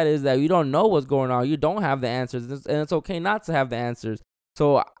to be at is that you don't know what's going on. You don't have the answers, and it's okay not to have the answers.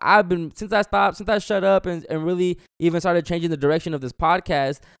 So since I shut up and really even started changing the direction of this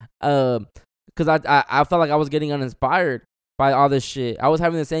podcast, because I felt like I was getting uninspired by all this shit. I was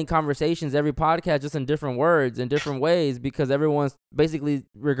having the same conversations every podcast, just in different words, in different ways, because everyone's basically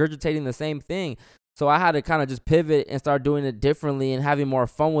regurgitating the same thing. So I had to kind of just pivot and start doing it differently and having more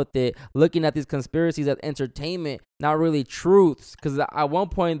fun with it, looking at these conspiracies as entertainment, not really truths. Because at one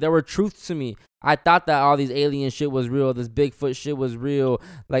point, there were truths to me. I thought that all these alien shit was real, this Bigfoot shit was real,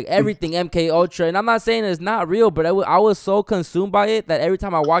 like everything, MK Ultra. And I'm not saying it's not real, but I was so consumed by it that every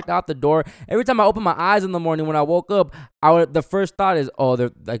time I walked out the door, every time I opened my eyes in the morning when I woke up, the first thought is, oh,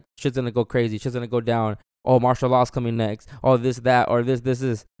 they're like, shit's gonna go crazy, shit's gonna go down. Oh, martial law's coming next. Oh, this, that, or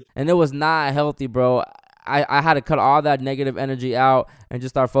this. And it was not healthy, bro. I had to cut all that negative energy out and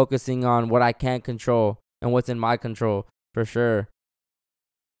just start focusing on what I can control and what's in my control, for sure.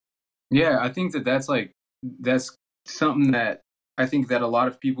 Yeah, I think that's something that I think that a lot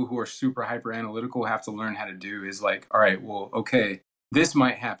of people who are super hyper analytical have to learn how to do is like, all right, well, okay, this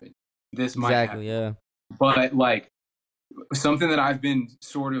might happen. This might happen. Yeah. But like something that I've been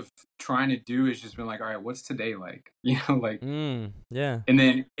sort of trying to do is just been like, all right, what's today like? Like, yeah. And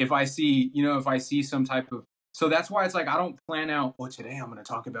then if I see some type of, so that's why it's like, I don't plan out, well, today I'm going to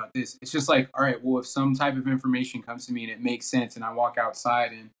talk about this. It's just like, all right, well, if some type of information comes to me and it makes sense and I walk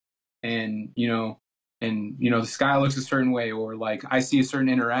outside and the sky looks a certain way, or like I see a certain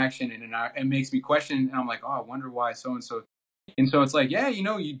interaction and it makes me question, and I'm like, oh, I wonder why so-and-so. And so it's like, yeah,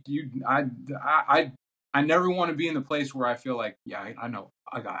 I never want to be in the place where I feel like, yeah, I know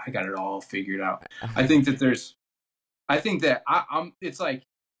I got it all figured out. I think that it's like,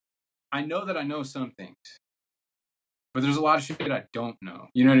 I know that I know some things, but there's a lot of shit that I don't know.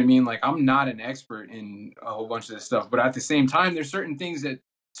 You know what I mean? Like, I'm not an expert in a whole bunch of this stuff, but at the same time, there's certain things that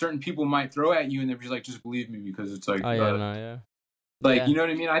certain people might throw at you and they're just like, just believe me, because it's like, You know what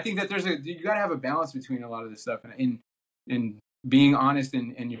I mean? I think that you got to have a balance between a lot of this stuff, and being honest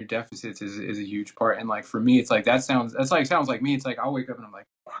in your deficits is a huge part. And like, for me, it's like, sounds like me. It's like, I'll wake up and I'm like,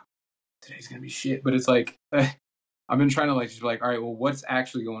 fuck, today's going to be shit. But it's like, I've been trying to like, just be like, all right, well, what's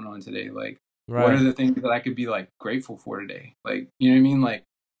actually going on today? Like, what are the things that I could be like grateful for today? Like, you know what I mean? Like,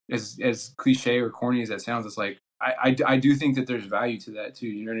 as cliche or corny as that sounds, it's like, I do think that there's value to that too.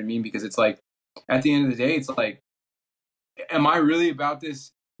 You know what I mean? Because it's like, at the end of the day, it's like, am I really about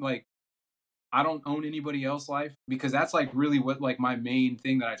this? Like, I don't own anybody else's life, because that's like really what like my main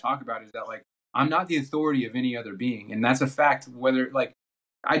thing that I talk about is that like, I'm not the authority of any other being. And that's a fact. Whether like,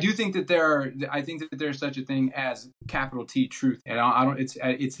 I do think that there's such a thing as capital T truth. And I don't,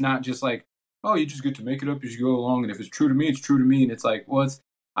 it's not just like, oh, you just get to make it up as you go along. And if it's true to me, it's true to me. And it's like, well,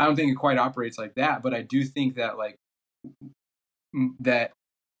 I don't think it quite operates like that, but I do think that like that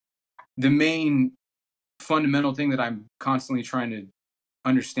the main fundamental thing that I'm constantly trying to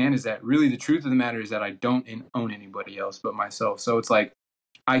understand is that really the truth of the matter is that I don't own anybody else but myself. So it's like,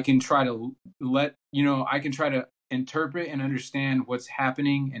 I can try to I can try to interpret and understand what's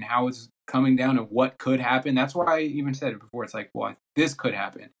happening and how it's coming down and what could happen. That's why I even said it before. It's like, well, this could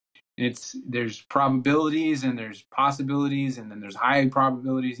happen. There's probabilities and there's possibilities and then there's high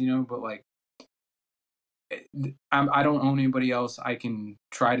probabilities, but like, I don't own anybody else. I can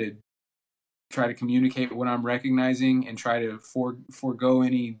try to communicate what I'm recognizing and try to forego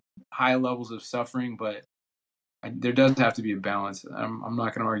any high levels of suffering, but there does have to be a balance. I'm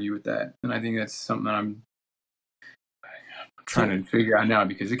not going to argue with that. And I think that's something that I'm trying to figure out now,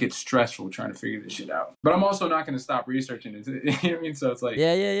 because it gets stressful trying to figure this shit out. But I'm also not going to stop researching it. You know what I mean? So it's like,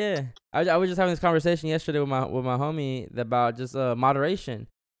 yeah. I was just having this conversation yesterday with my homie about just moderation.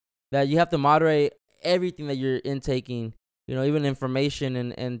 That you have to moderate everything that you're intaking. Even information,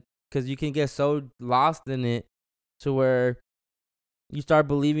 and because you can get so lost in it to where you start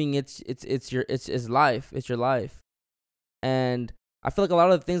believing it's life. It's your life. And I feel like a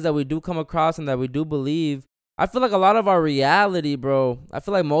lot of the things that we do come across and that we do believe, I feel like a lot of our reality, bro, I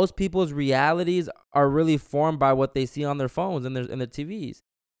feel like most people's realities are really formed by what they see on their phones and their TVs.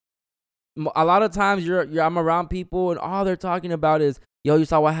 A lot of times I'm around people and all they're talking about is, yo, you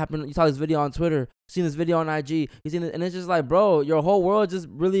saw what happened? You saw this video on Twitter. You seen this video on IG. You seen it, and it's just like, bro, your whole world just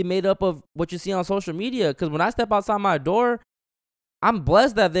really made up of what you see on social media. Because when I step outside my door, I'm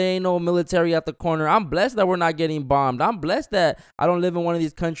blessed that there ain't no military at the corner. I'm blessed that we're not getting bombed. I'm blessed that I don't live in one of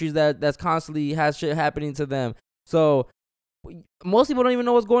these countries that's constantly has shit happening to them. So most people don't even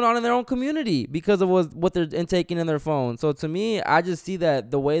know what's going on in their own community because of what they're intaking in their phone. So to me, I just see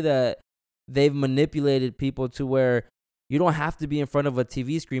that the way that they've manipulated people to where you don't have to be in front of a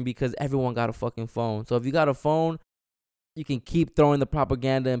TV screen because everyone got a fucking phone. So if you got a phone, you can keep throwing the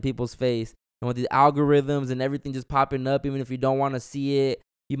propaganda in people's face. And with these algorithms and everything just popping up, even if you don't want to see it,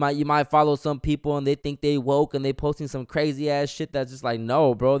 you might follow some people and they think they woke and they posting some crazy ass shit that's just like,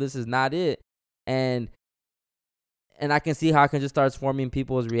 no, bro, this is not it. And I can see how it can just start forming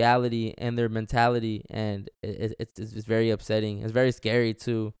people's reality and their mentality, and it's very upsetting. It's very scary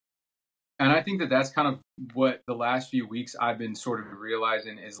too. And I think that that's kind of what the last few weeks I've been sort of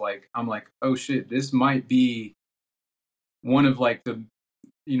realizing is like, I'm like, oh shit, this might be one of like the,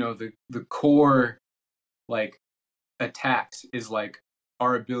 the core like attacks is like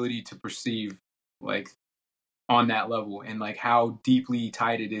our ability to perceive like on that level and like how deeply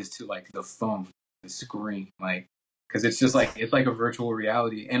tied it is to like the phone, the screen, like, because it's just like it's like a virtual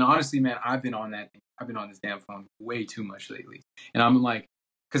reality. And honestly, man, I've been on this damn phone way too much lately, and I'm like,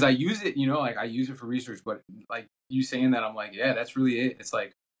 because I use it, like I use it for research, but like you saying that, I'm like, yeah, that's really it. It's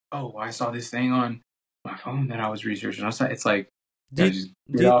like, oh, I saw this thing on my phone that I was researching. It's like, just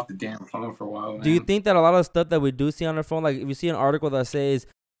get off the damn phone for a while, man. Do you think that a lot of stuff that we do see on our phone, like if you see an article that says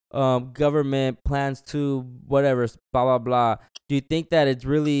government plans to whatever, blah, blah, blah, do you think that it's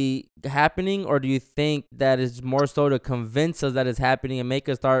really happening, or do you think that it's more so to convince us that it's happening and make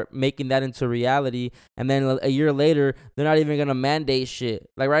us start making that into reality, and then a year later, they're not even going to mandate shit?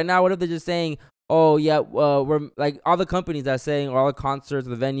 Like right now, what if they're just saying, oh, yeah, we're like all the companies are saying, or all the concerts,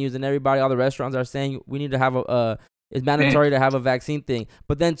 the venues, and everybody, all the restaurants are saying we need to have it's mandatory to have a vaccine thing.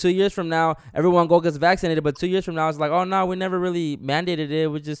 But then 2 years from now, everyone gets vaccinated. But 2 years from now, it's like, oh no, we never really mandated it.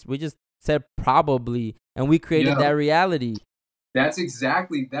 We just said probably, and we created that reality. That's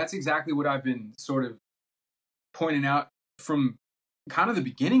exactly what I've been sort of pointing out from kind of the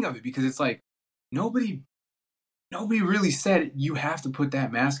beginning of it, because it's like nobody really said you have to put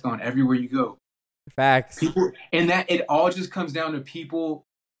that mask on everywhere you go. Facts. People, and that it all just comes down to people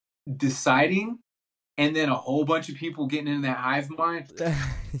deciding. And then a whole bunch of people getting in that hive mind.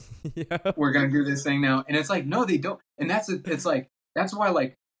 We're gonna do this thing now, and it's like, no, they don't. And it's like that's why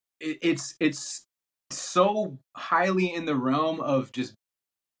like it's so highly in the realm of just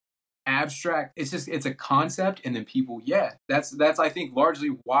abstract. It's a concept, and then people, that's I think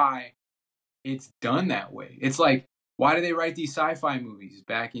largely why it's done that way. It's like, why do they write these sci-fi movies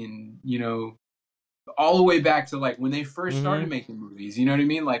back in all the way back to like when they first started making movies, you know what I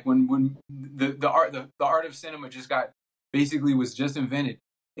mean? Like when the art of cinema was just invented.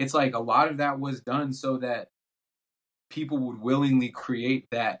 It's like a lot of that was done so that people would willingly create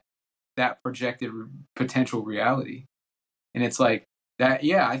that projected potential reality. And it's like that,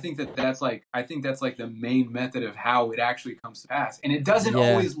 I think that's the main method of how it actually comes to pass. And it doesn't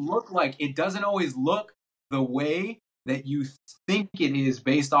always look the way that you think it is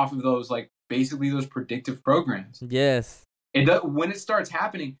based off of those like basically those predictive programs. Yes. When it starts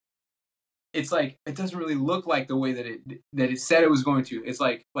happening, it's like it doesn't really look like the way that it said it was going to. It's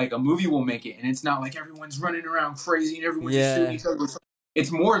like a movie will make it, and it's not like everyone's running around crazy and everyone's just shooting each other. It's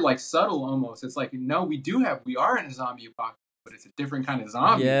more like subtle almost. It's like, no, we are in a zombie apocalypse, but it's a different kind of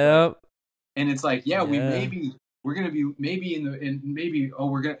zombie. Yep. And it's like, we're gonna be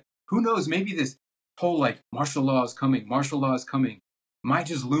who knows, maybe this whole like martial law is coming might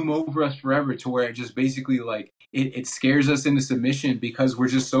just loom over us forever, to where it just basically like it scares us into submission because we're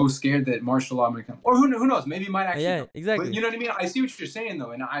just so scared that martial law might come. Or who knows, maybe it might actually come. Exactly. But you know what I mean? I see what you're saying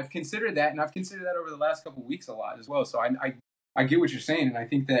though, and I've considered that, over the last couple of weeks a lot as well. So I get what you're saying, and I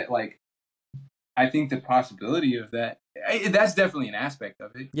think that like the possibility of that's definitely an aspect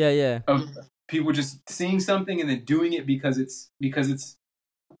of it. Yeah. Of people just seeing something and then doing it because they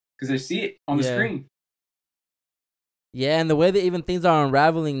see it on the screen. Yeah, and the way that even things are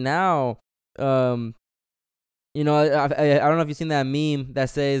unraveling now, I don't know if you've seen that meme that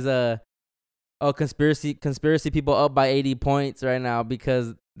says, conspiracy people up by 80 points right now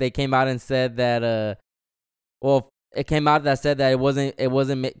because they came out and said that, it came out that said that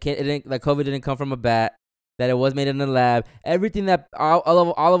that COVID didn't come from a bat, that it was made in a lab. Everything that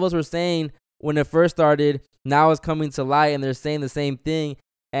all of us were saying when it first started now is coming to light, and they're saying the same thing.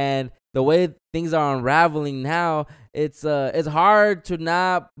 And the way things are unraveling now, it's hard to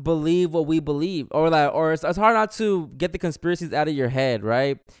not believe what we believe, or it's hard not to get the conspiracies out of your head,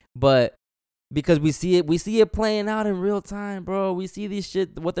 right? But because we see it playing out in real time, bro. We see these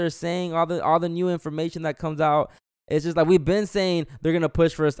shit, what they're saying, all the new information that comes out. It's just like we've been saying they're gonna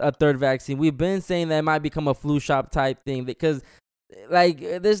push for a third vaccine. We've been saying that it might become a flu shot type thing, because like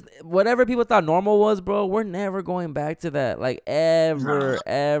this, whatever people thought normal was, bro, we're never going back to that, like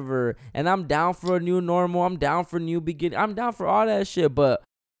ever. And I'm down for a new normal. I'm down for new beginning. I'm down for all that shit. But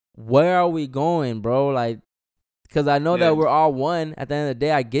where are we going, bro? Like, because I know that we're all one at the end of the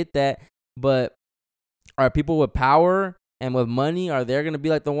day. I get that, but are people with power and with money, are they gonna be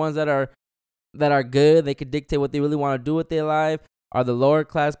like the ones that are good? They could dictate what they really want to do with their life. Are the lower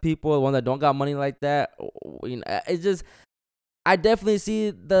class people, the ones that don't got money like that? It's just. I definitely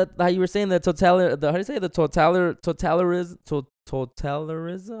see how you were saying the totalitarianism. How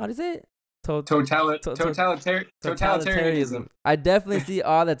do you say it? Totalitarianism. I definitely see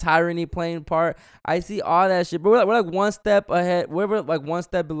all the tyranny playing part. I see all that shit. But we're like one step ahead. We're like one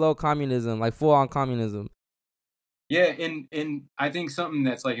step below communism, like full on communism. Yeah, and I think something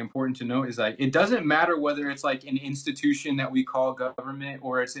that's like important to note is like it doesn't matter whether it's like an institution that we call government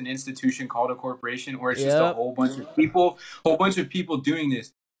or it's an institution called a corporation or it's just a whole bunch of people doing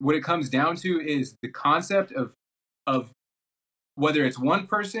this. What it comes down to is the concept of whether it's one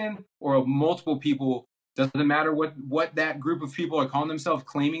person or multiple people. Doesn't matter what that group of people are calling themselves,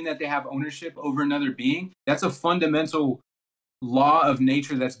 claiming that they have ownership over another being. That's a fundamental law of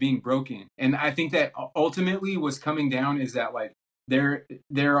nature that's being broken. And I think that ultimately what's coming down is that like there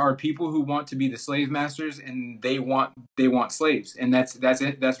are people who want to be the slave masters and they want slaves. And that's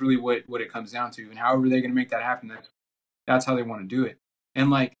it. That's really what it comes down to. And however they're going to make that happen, that's how they want to do it.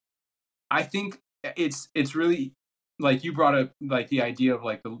 And like I think it's really like you brought up like the idea of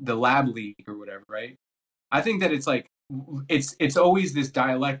like the lab leak or whatever, right? I think that it's like it's always this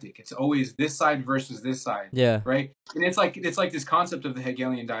dialectic. It's always this side versus this side. Yeah. Right. And it's like this concept of the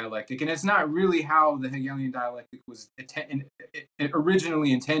Hegelian dialectic, and it's not really how the Hegelian dialectic was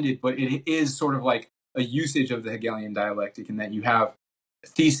originally intended, but it is sort of like a usage of the Hegelian dialectic, in that you have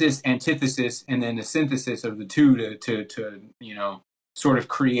thesis, antithesis, and then a synthesis of the two to sort of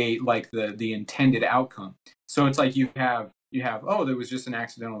create like the intended outcome. So it's like you have oh, there was just an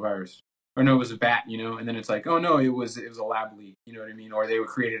accidental virus. Or no, it was a bat, and then it's like, oh no, it was a lab leak, you know what I mean? Or they were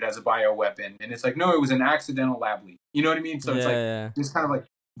created as a bioweapon, and it's like, no, it was an accidental lab leak, you know what I mean? So it's like just kind of like,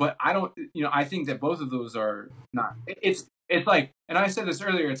 but I don't, I think that both of those are not. It's like, and I said this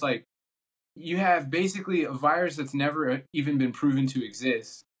earlier, it's like you have basically a virus that's never even been proven to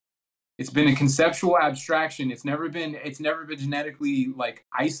exist. It's been a conceptual abstraction. It's never been genetically like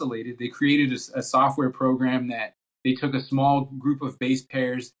isolated. They created a software program that they took a small group of base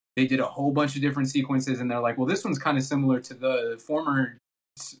pairs. They did a whole bunch of different sequences, and they're like, well, this one's kind of similar to the former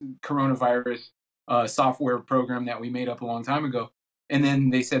coronavirus software program that we made up a long time ago. And then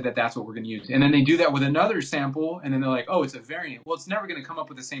they said that that's what we're going to use. And then they do that with another sample, and then they're like, oh, it's a variant. Well, it's never going to come up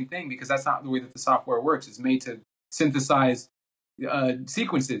with the same thing because that's not the way that the software works. It's made to synthesize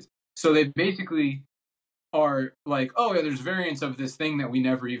sequences. So they basically are like, oh, yeah, there's variants of this thing that we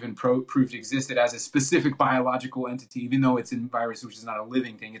never even proved existed as a specific biological entity, even though it's in virus, which is not a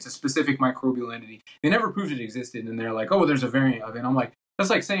living thing. It's a specific microbial entity. They never proved it existed, and they're like, oh, there's a variant of it. And I'm like, that's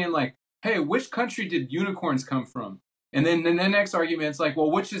like saying like, hey, which country did unicorns come from? And then the next argument, it's like,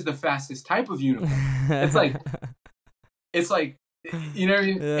 well, which is the fastest type of unicorn? it's like, you know what I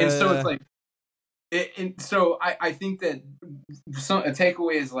mean? Yeah, and so it's like, and so I think that a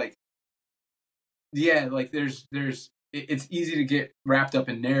takeaway is like, yeah, like there's it's easy to get wrapped up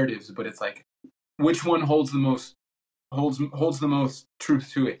in narratives, but it's like which one holds the most truth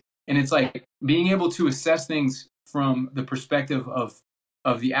to it. And it's like being able to assess things from the perspective of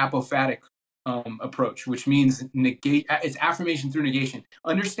the apophatic approach, which means it's affirmation through negation,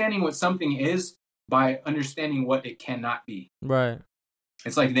 understanding what something is by understanding what it cannot be. Right.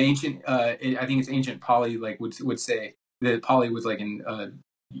 It's like the ancient I think it's ancient Pali like would say that Pali was like an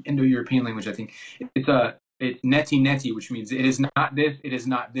Indo-European language. I think it's neti, which means it is not this, it is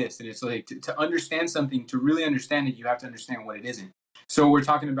not this. And it's like to understand something, to really understand it, you have to understand what it isn't. So we're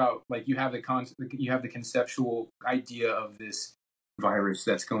talking about like you have the conceptual idea of this virus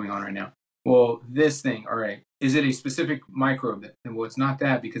that's going on right now. Well, this thing, all right, is it a specific microbe? And well, it's not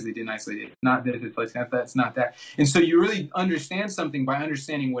that because they didn't isolate it. It's not this, it's like that, it's not that. And so you really understand something by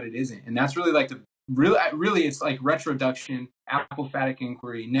understanding what it isn't. And that's really like really it's like retroduction, apophatic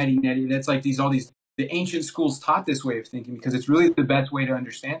inquiry, neti. That's like the ancient schools taught this way of thinking because it's really the best way to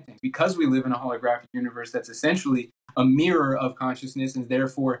understand things. Because we live in a holographic universe that's essentially a mirror of consciousness, and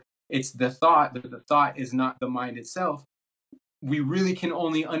therefore it's the thought. The thought is not the mind itself. We really can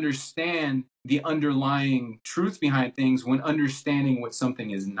only understand the underlying truth behind things when understanding what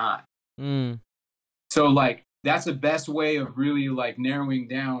something is not. So like that's the best way of really like narrowing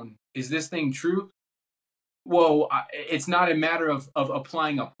down, is this thing true? Well, it's not a matter of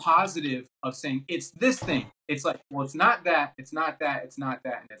applying a positive of saying it's this thing. It's like, well, it's not that, it's not that, it's not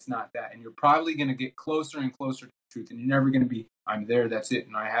that, and it's not that. And you're probably going to get closer and closer to the truth. And you're never going to be, I'm there, that's it,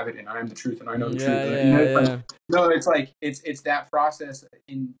 and I have it, and I'm the truth, and I know the truth. No, it's like, it's that process.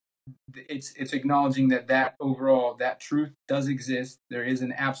 It's acknowledging that overall, that truth does exist. There is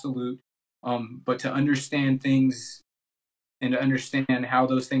an absolute. But to understand things and to understand how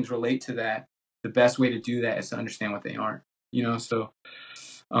those things relate to that, the best way to do that is to understand what they aren't, so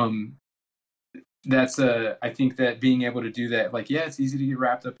that's I think that being able to do that, like, yeah, it's easy to get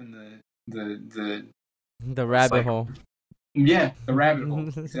wrapped up in the rabbit hole. Yeah, the rabbit hole.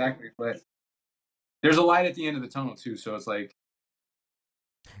 Exactly. But there's a light at the end of the tunnel too. So it's like,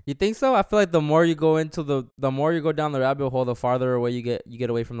 You think so? I feel like the more you go into the more you go down the rabbit hole, the farther away you get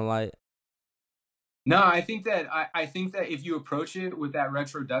away from the light. no, I think that if you approach it with that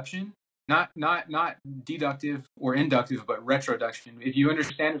retroduction, not deductive or inductive, but retroduction, if you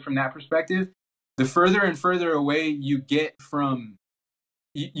understand it from that perspective, the further and further away you get from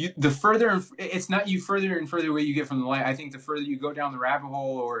the further it's not you further and further away you get from the light. I think the further you go down the rabbit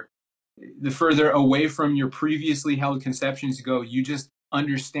hole, or the further away from your previously held conceptions you go, you just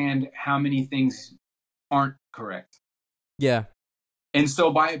understand how many things aren't correct. Yeah. And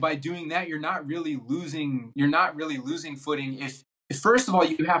so by doing that, you're not really losing footing. If first of all,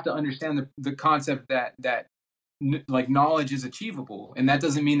 you have to understand the concept that like knowledge is achievable, and that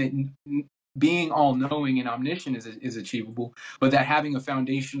doesn't mean that being all knowing and omniscient is achievable, but that having a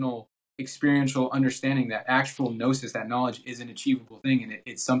foundational experiential understanding, that actual gnosis, that knowledge, is an achievable thing, and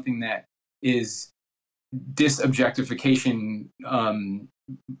it's something that is disobjectification,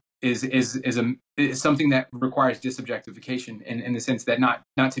 is something that requires disobjectification in the sense that not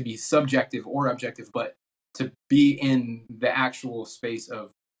to be subjective or objective, but to be in the actual space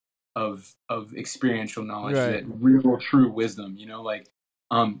of experiential knowledge, Right. that real true wisdom, like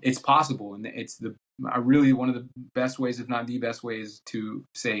it's possible, and it's really one of the best ways, if not the best ways, to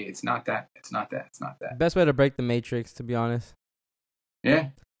say it's not that, it's not that, it's not that. Best way to break the matrix, to be honest. Yeah.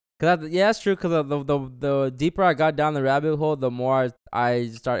 Yeah, that's true. Cause the deeper I got down the rabbit hole, the more I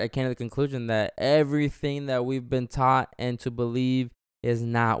came to the conclusion that everything that we've been taught and to believe is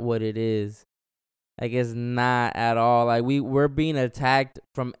not what it is. Like, it's not at all. Like, we're being attacked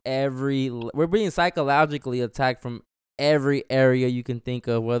from we're being psychologically attacked from every area you can think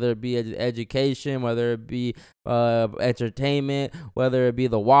of, whether it be education, whether it be entertainment, whether it be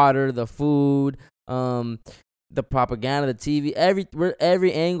the water, the food, the propaganda, the TV,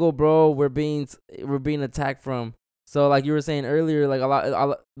 every angle, bro, we're being attacked from. So like you were saying earlier, like a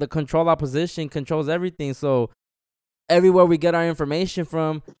lot the controlled opposition controls everything. So everywhere we get our information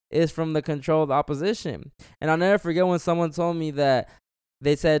from is from the controlled opposition. And I'll never forget when someone told me that,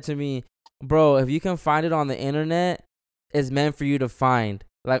 they said to me, bro, if you can find it on the internet, it's meant for you to find,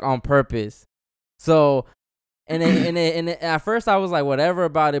 like, on purpose. So and at first I was like, whatever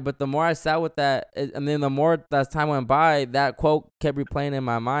about it, but the more I sat with that, and then the more as time went by, that quote kept replaying in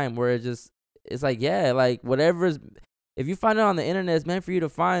my mind, where it's like, yeah, like, whatever's, if you find it on the internet, it's meant for you to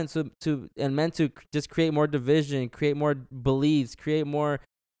find, and meant to just create more division, create more beliefs, create more,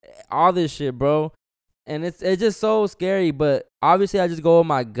 all this shit, bro. And it's just so scary, but obviously I just go with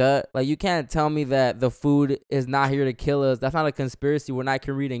my gut. Like, you can't tell me that the food is not here to kill us. That's not a conspiracy when I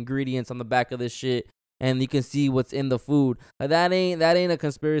can read ingredients on the back of this shit, and you can see what's in the food. Like, that ain't a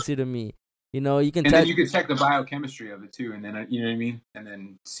conspiracy to me. You can. And then you can check the biochemistry of it too, and then you know what I mean, and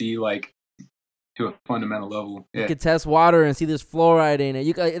then see, like, to a fundamental level. Yeah. You could test water and see there's fluoride in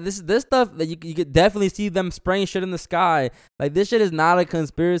it. This stuff that you could definitely see them spraying shit in the sky. Like, this shit is not a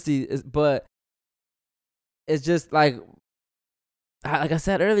conspiracy, but it's just like I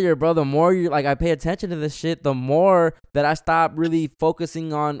said earlier, bro, the more I pay attention to this shit, the more that I stop really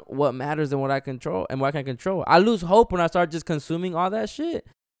focusing on what matters and what I control and what I can control. I lose hope when I start just consuming all that shit,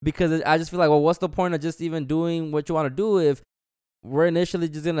 because I just feel like, well, what's the point of just even doing what you want to do if we're initially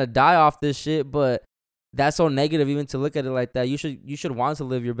just gonna die off this shit? But that's so negative even to look at it like that. You should want to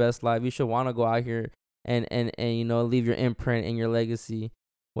live your best life. You should want to go out here and leave your imprint and your legacy,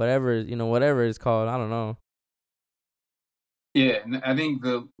 whatever it's called. I don't know. Yeah, and I think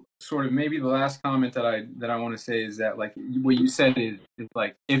the sort of maybe the last comment that I want to say is that, like, what you said is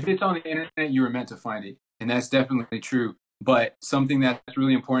like, if it's on the internet, you were meant to find it, and that's definitely true. But something that's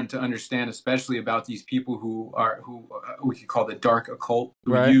really important to understand, especially about these people who we could call the dark occult,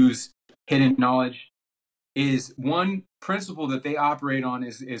 who Right. use hidden knowledge, is one principle that they operate on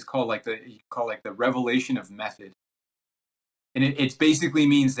is called the revelation of method, and it basically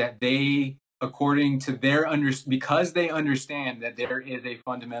means that they, according to because they understand that there is a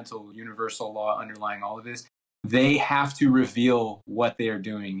fundamental universal law underlying all of this, they have to reveal what they are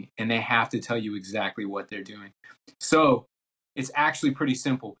doing, and they have to tell you exactly what they're doing. So it's actually pretty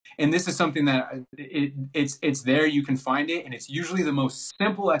simple, and this is something that it's there. You can find it, and it's usually the most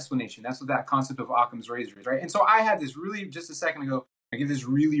simple explanation. That's what that concept of Occam's razor is, right? And so I had this really, just a second ago, I give this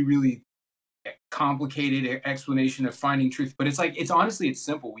really, really complicated explanation of finding truth, but it's honestly, it's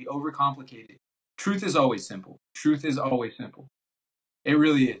simple. We overcomplicate it. Truth is always simple. Truth is always simple. It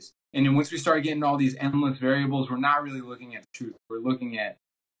really is. And then once we start getting all these endless variables, we're not really looking at the truth. We're looking at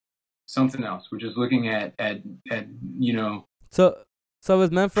something else. We're just looking at So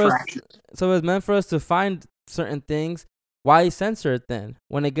it's meant for us. fractures. So it's meant for us to find certain things. Why censor it then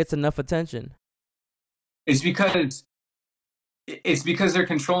when it gets enough attention? It's because they're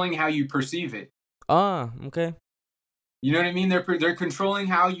controlling how you perceive it. Okay. You know what I mean? They're controlling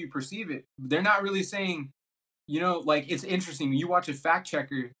how you perceive it. They're not really saying, like, it's interesting. You watch a fact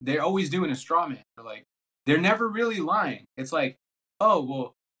checker, they're always doing a straw man. They're never really lying. It's like, oh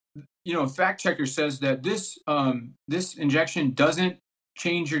well, a fact checker says that this injection doesn't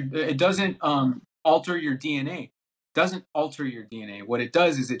alter your DNA. Doesn't alter your DNA. What it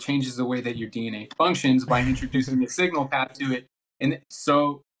does is it changes the way that your DNA functions by introducing a signal path to it, and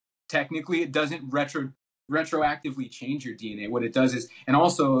so technically it doesn't retroactively change your DNA. What it does is, and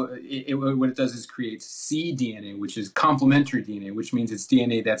also what it does is creates cDNA, which is complementary DNA, which means it's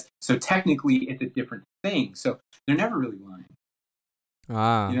DNA so technically it's a different thing. So they're never really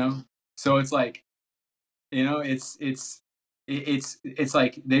lying. So it's like, it's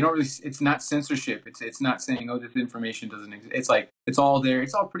like they don't really. It's not censorship. It's not saying, oh, this information doesn't exist. It's like it's all there.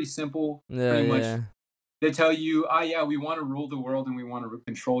 It's all pretty simple. Pretty much. They tell you, yeah, we want to rule the world and we want to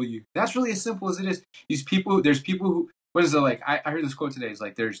control you. That's really as simple as it is. There's people who, what is it like? I heard this quote today. It's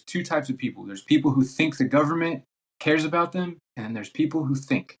like, there's two types of people. There's people who think the government cares about them, and then there's people who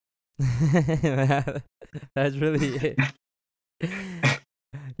think. That's really it.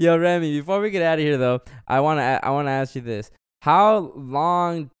 Yo, Remy, before we get out of here, though, I want to ask you this. How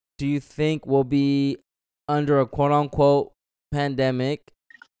long do you think we'll be under a quote-unquote pandemic?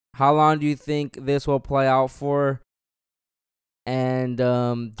 How long do you think this will play out for? And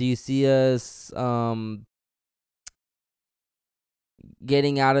do you see us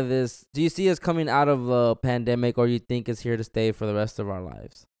getting out of this? Do you see us coming out of the pandemic, or you think it's here to stay for the rest of our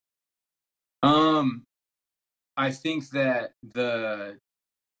lives? I think that the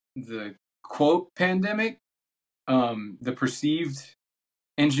quote pandemic, the perceived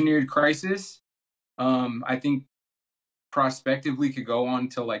engineered crisis, I think prospectively could go on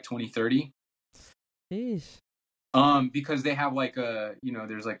till like 2030. Sheesh. Because they have like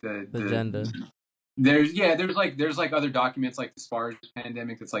there's like the agenda. There's like other documents like the SPARS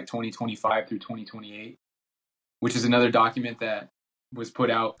pandemic that's like 2025 through 2028, which is another document that was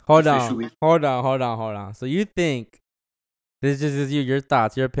put out officially. Hold on. So you think, this is your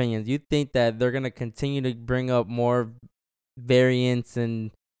thoughts, your opinions. You think that they're gonna continue to bring up more variants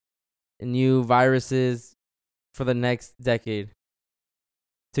and new viruses for the next decade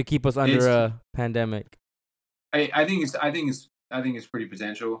to keep us under a pandemic? I think it's pretty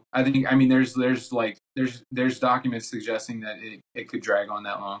potential. There's documents suggesting that it could drag on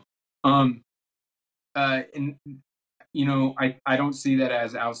that long. And I don't see that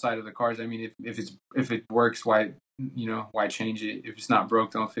as outside of the cards. I mean, if it works, why change it? If it's not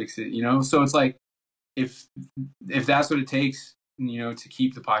broke, don't fix it. So it's like, if that's what it takes, to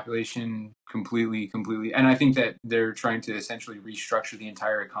keep the population completely, and I think that they're trying to essentially restructure the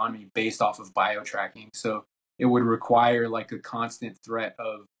entire economy based off of biotracking. So it would require like a constant threat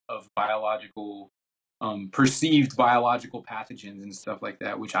of biological, perceived biological pathogens and stuff like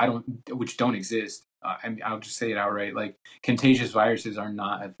that, which don't exist. I'll just say it outright. Like, contagious viruses are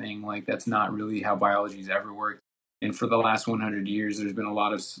not a thing. Like, that's not really how biology's ever worked. And for the last 100 years, there's been a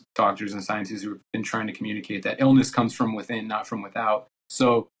lot of doctors and scientists who have been trying to communicate that illness comes from within, not from without.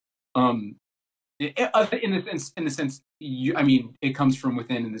 So, in the sense, it comes from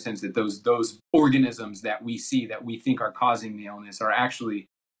within in the sense that those organisms that we see that we think are causing the illness are actually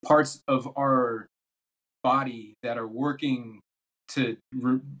parts of our body that are working to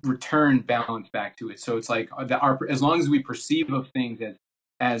return balance back to it. So it's like as long as we perceive of things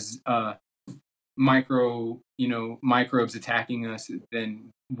as microbes attacking us, then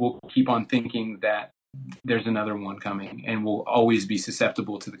we'll keep on thinking that there's another one coming, and we'll always be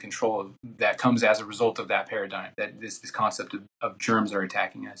susceptible to the control that comes as a result of that paradigm, that this concept of germs are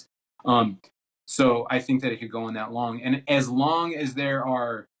attacking us. So I think that it could go on that long, and as long as there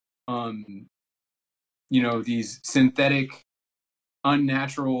are these synthetic,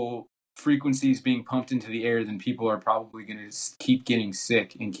 unnatural frequencies being pumped into the air, then people are probably going to keep getting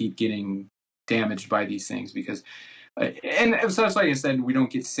sick and keep getting damaged by these things, because and so that's why I said we don't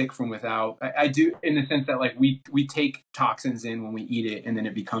get sick from without. I do, in the sense that like we take toxins in when we eat it, and then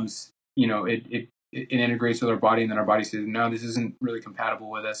it becomes it integrates with our body, and then our body says, no, this isn't really compatible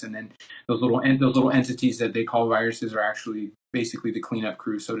with us, and then those little entities that they call viruses are actually basically the cleanup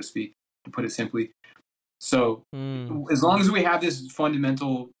crew, so to speak, to put it simply. So as long as we have this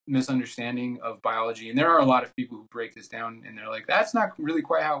fundamental misunderstanding of biology, and there are a lot of people who break this down and they're like, that's not really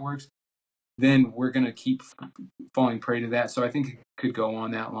quite how it works, then we're going to keep falling prey to that. So I think it could go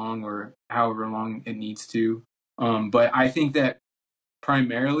on that long, or however long it needs to. But I think that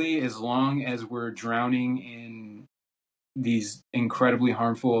primarily, as long as we're drowning in these incredibly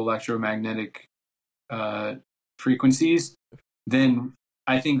harmful electromagnetic frequencies, then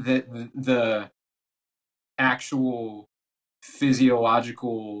I think that the actual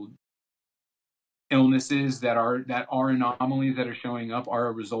physiological illnesses that are anomalies that are showing up are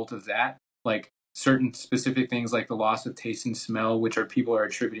a result of that. Like certain specific things like the loss of taste and smell, which people are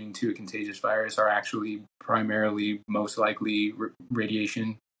attributing to a contagious virus, are actually primarily most likely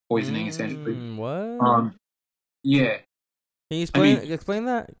radiation poisoning, essentially. What? Yeah. Can you explain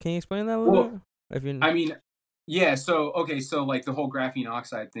that? Can you explain that a little bit? If you... I mean, yeah. So like the whole graphene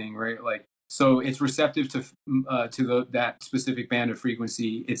oxide thing, right? Like, so it's receptive to that specific band of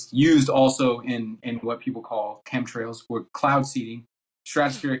frequency. It's used also in what people call chemtrails, or cloud seeding,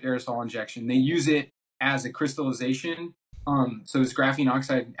 stratospheric aerosol injection. They use it as a crystallization. So this graphene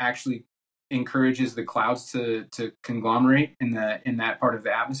oxide actually encourages the clouds to conglomerate in that part of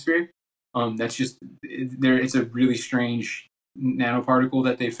the atmosphere. That's just there. It's a really strange nanoparticle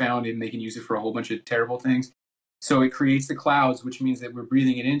that they found, and they can use it for a whole bunch of terrible things. So it creates the clouds, which means that we're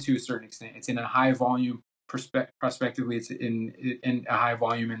breathing it in to a certain extent. It's in a high volume. Prospectively, it's in a high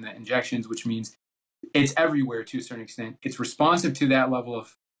volume in the injections, which means it's everywhere to a certain extent. It's responsive to that level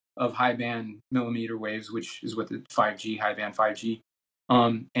of high band millimeter waves, which is what the 5G, high band 5G.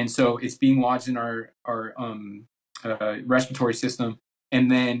 And so it's being lodged in our respiratory system, and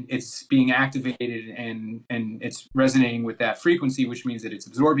then it's being activated and it's resonating with that frequency, which means that it's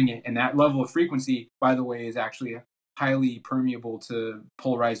absorbing it. And that level of frequency, by the way, is actually highly permeable to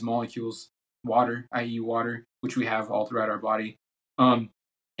polarized molecules, water, i.e. water, which we have all throughout our body.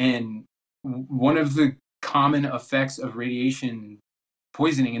 And one of the common effects of radiation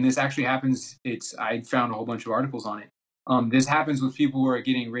poisoning, and this actually happens, I found a whole bunch of articles on it. This happens with people who are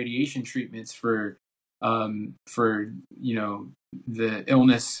getting radiation treatments for the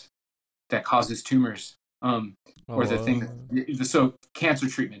illness that causes tumors, or the thing. So cancer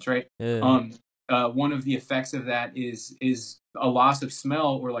treatments, right? Yeah. One of the effects of that is a loss of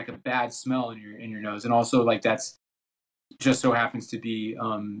smell, or like a bad smell in your nose, and also like that's just so happens to be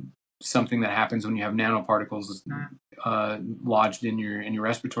something that happens when you have nanoparticles lodged in your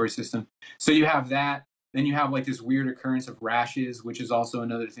respiratory system. So you have that. Then you have like this weird occurrence of rashes, which is also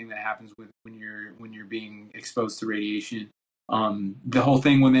another thing that happens when you're being exposed to radiation. The whole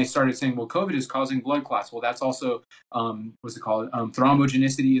thing when they started saying, well, COVID is causing blood clots. Well, that's also what's it called?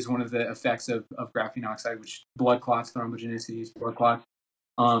 Thrombogenicity is one of the effects of graphene oxide, which blood clots, thrombogenicity is blood clots.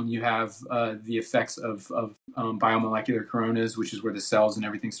 You have the effects of biomolecular coronas, which is where the cells and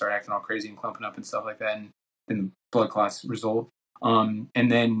everything start acting all crazy and clumping up and stuff like that, and the blood clots result. And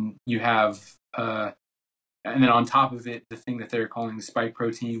then you have and then on top of it, the thing that they're calling the spike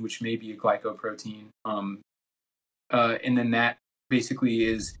protein, which may be a glycoprotein. And then that basically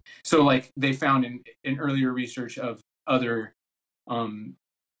is, so like they found in earlier research of other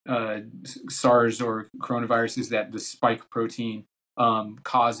SARS or coronaviruses that the spike protein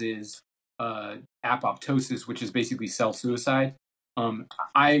causes apoptosis, which is basically cell suicide.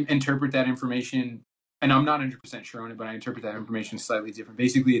 I interpret that information, and I'm not 100% sure on it, but I interpret that information slightly different.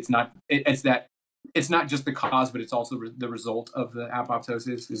 Basically, it's not just the cause, but it's also the result of the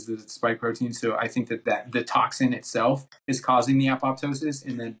apoptosis is the spike protein. So I think that the toxin itself is causing the apoptosis,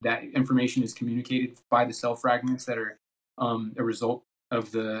 and then that information is communicated by the cell fragments that are a result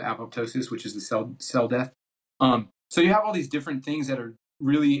of the apoptosis, which is the cell death. So you have all these different things that are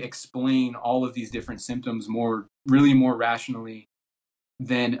really explain all of these different symptoms more rationally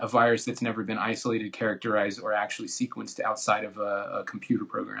than a virus that's never been isolated, characterized, or actually sequenced outside of a computer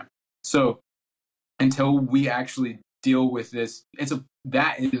program. So until we actually deal with this,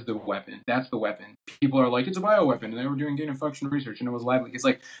 that is the weapon. That's the weapon. People are like, it's a bioweapon, and they were doing gain of function research, and it was lively. It's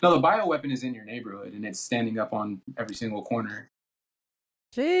like, no, the bioweapon is in your neighborhood, and it's standing up on every single corner.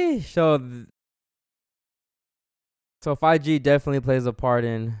 Gee, so 5G definitely plays a part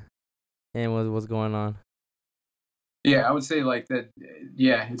in what's going on. Yeah, I would say like that.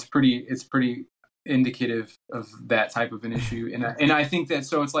 Yeah, it's pretty indicative of that type of an issue, and I think that,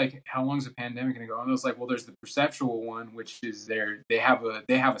 so it's like, how long is the pandemic going to go? And it's like, well, there's the perceptual one, which is they have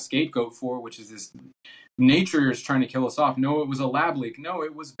a scapegoat for, which is this nature is trying to kill us off. No, it was a lab leak. No,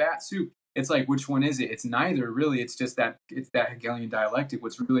 it was bat soup. It's like, which one is it? It's neither, really. It's just that that Hegelian dialectic.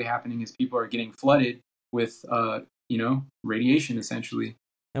 What's really happening is people are getting flooded with radiation, essentially.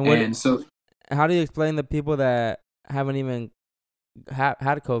 And so how do you explain the people that haven't even had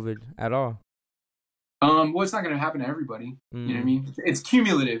COVID at all? Well, it's not going to happen to everybody. You know what I mean? It's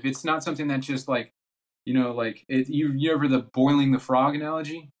cumulative. It's not something that's just like, like you ever the boiling the frog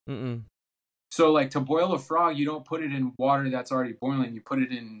analogy? Mm-mm. So like, to boil a frog, you don't put it in water that's already boiling. You put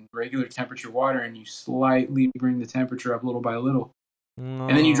it in regular temperature water, and you slightly bring the temperature up little by little. And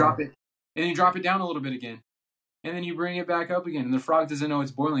then you drop it. and then you drop it down a little bit again, and then you bring it back up again, and the frog doesn't know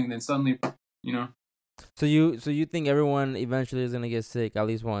it's boiling, and then suddenly, you know. So you think everyone eventually is gonna get sick at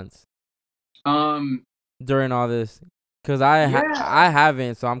least once during all this? Cause I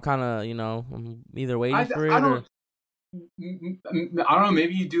haven't, so I'm kind of I'm either waiting for it I or. don't know.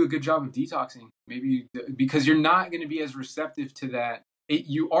 Maybe you do a good job of detoxing. Maybe because you're not going to be as receptive to that.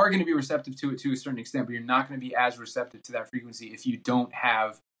 You are going to be receptive to it to a certain extent, but you're not going to be as receptive to that frequency if you don't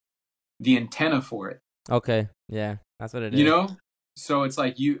have the antenna for it. Okay, yeah, that's what it is. You know, so it's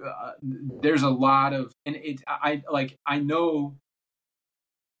like there's a lot of, and I know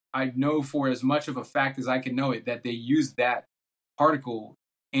for as much of a fact as I can know it that they use that particle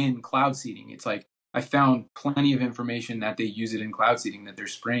in cloud seeding. It's like I found plenty of information that they use it in cloud seeding, that they're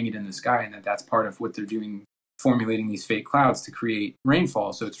spraying it in the sky, and that's part of what they're doing, formulating these fake clouds to create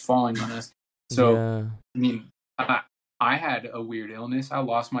rainfall. So it's falling on us. So, yeah. I mean, I had a weird illness. I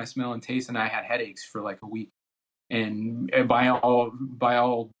lost my smell and taste, and I had headaches for like a week. And by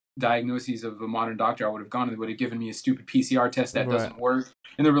all diagnoses of a modern doctor, I would have gone and they would have given me a stupid PCR test that doesn't work.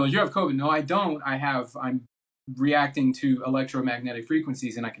 And they were like, "You have COVID." No, I don't. I'm reacting to electromagnetic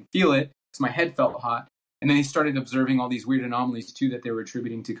frequencies, and I can feel it because my head felt hot. And then they started observing all these weird anomalies too that they were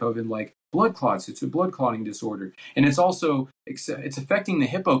attributing to COVID, like blood clots. It's a blood clotting disorder, and it's also affecting the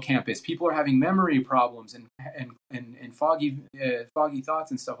hippocampus. People are having memory problems and foggy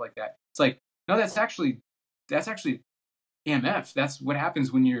thoughts and stuff like that. It's like, no, that's actually EMF. That's what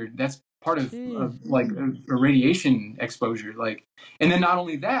happens when that's part of like a radiation exposure. Like, and then not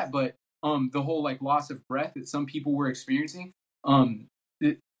only that, but the whole like loss of breath that some people were experiencing.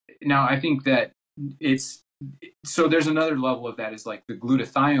 Now I think that so there's another level of that is like the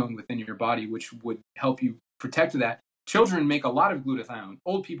glutathione within your body, which would help you protect that. Children make a lot of glutathione.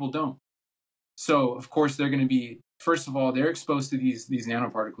 Old people don't. So of course they're going to be, first of all, they're exposed to these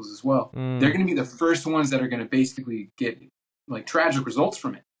nanoparticles as well. They're going to be the first ones that are going to basically get like tragic results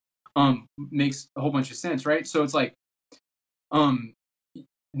from it. Makes a whole bunch of sense, right? So it's like,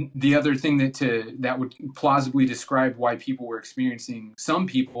 the other thing that would plausibly describe why people were experiencing, some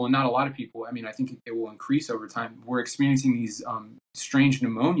people, and not a lot of people, I mean, I think it will increase over time, we're experiencing these strange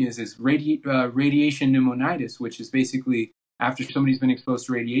pneumonias is radiation pneumonitis, which is basically after somebody's been exposed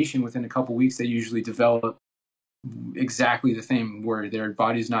to radiation, within a couple weeks, they usually develop exactly the same, where their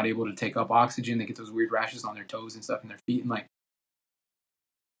body's not able to take up oxygen. They get those weird rashes on their toes and stuff and their feet, and like,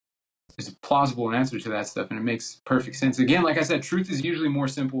 there's a plausible answer to that stuff, and it makes perfect sense. Again, like I said, truth is usually more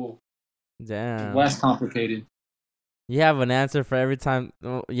simple, less complicated. You have an answer for every time.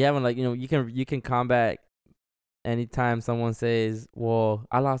 You have like you can combat anytime someone says, "Well,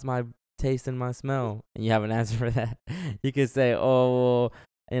 I lost my taste and my smell," and you have an answer for that. You can say, "Oh, well,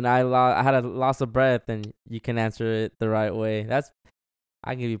 and I had a loss of breath," and you can answer it the right way.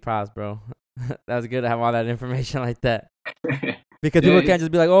 I give you props, bro. That's good to have all that information like that. Because people can't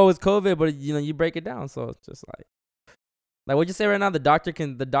just be like, "Oh, it's COVID," but you break it down. So it's just like what'd you say right now? The doctor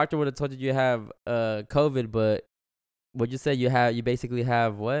would have told you have COVID, but what'd you say you basically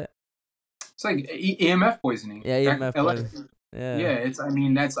have what? It's like EMF poisoning. Yeah, EMF poisoning. Yeah, that's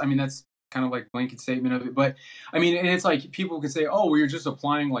kind of like blanket statement of it. But I mean, and it's like people could say, "Oh, well, you're just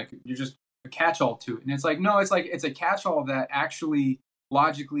applying you're just a catch-all to it," and it's like, no, it's a catch-all that actually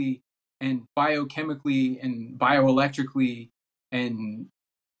logically and biochemically and bioelectrically and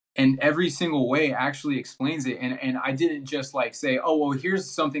every single way actually explains it. And I didn't just like say, "Oh, well, here's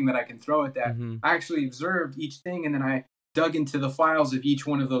something that I can throw at that." Mm-hmm. I actually observed each thing, and then I dug into the files of each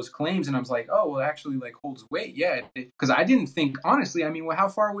one of those claims, and I was like, "Oh, well, it actually like holds weight." Yeah, because I didn't think, honestly, I mean, well, how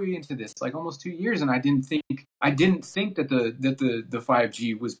far are we into this? Like almost 2 years, and I didn't think that the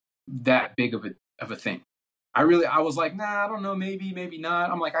 5G was that big of a thing. I was like, nah, I don't know, maybe not.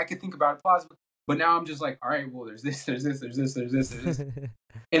 I'm like, I could think about it plausibly. But now I'm just like, all right, well, there's this. And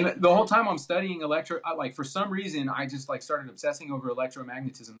the whole time I'm studying for some reason, I just like started obsessing over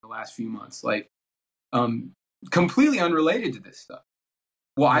electromagnetism the last few months, like, completely unrelated to this stuff.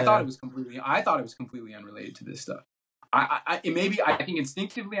 Well, I thought it was completely unrelated to this stuff. I think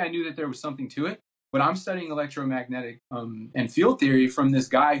instinctively I knew that there was something to it, but I'm studying electromagnetic and field theory from this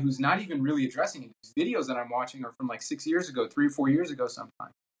guy who's not even really addressing it. These videos that I'm watching are from like 6 years ago, 3 or 4 years ago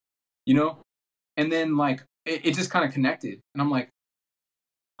sometime, And then like it just kind of connected, and I'm like,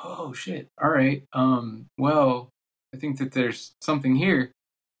 oh shit, all right, well, I think that there's something here,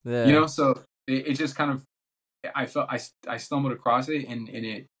 So it just kind of, I stumbled across it, and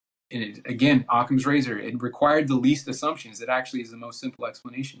it again, Occam's razor. It required the least assumptions. It actually is the most simple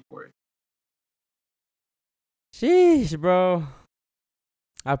explanation for it. Sheesh, bro.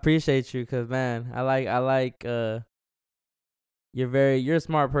 I appreciate you, cause man, I like you're a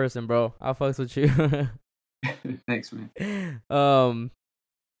smart person, bro. I'll fucks with you. Thanks, man.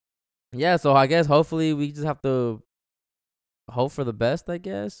 Yeah, so I guess hopefully we just have to hope for the best, I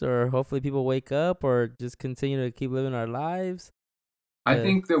guess, or hopefully people wake up or just continue to keep living our lives. I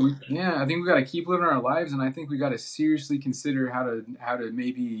think we got to keep living our lives, and I think we got to seriously consider how to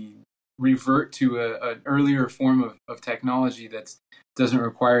maybe revert to an earlier form of technology that doesn't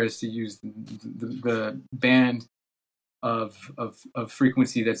require us to use the band of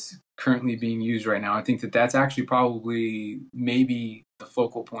frequency that's currently being used right now. I think that's actually probably maybe the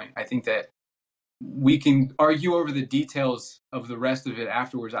focal point. I think that we can argue over the details of the rest of it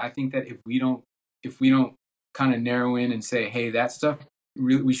afterwards. I think that if we don't kind of narrow in and say, hey, that stuff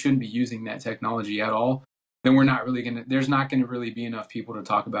really, we shouldn't be using that technology at all, then there's not gonna really be enough people to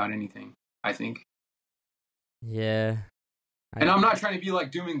talk about anything, I think. Yeah. And I'm not trying to be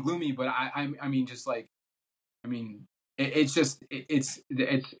like doom and gloomy, but it's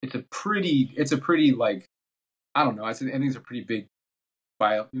a pretty like, I don't know. I think it's a pretty big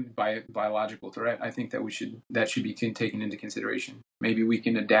biological threat. I think that should be taken into consideration. Maybe we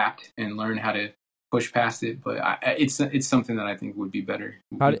can adapt and learn how to push past it, but it's something that I think would be better.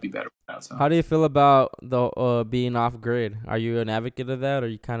 How do you feel about the being off grid? Are you an advocate of that, or are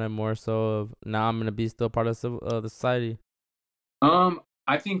you kind of more so of now I'm gonna be still part of the society?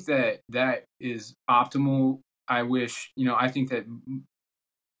 I think that is optimal. I wish, I think that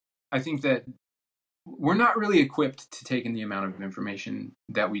we're not really equipped to take in the amount of information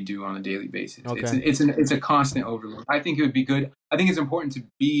that we do on a daily basis. Okay. It's a constant overload. I think it would be good. I think it's important to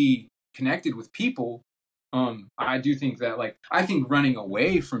be connected with people. I do think that, like, I think running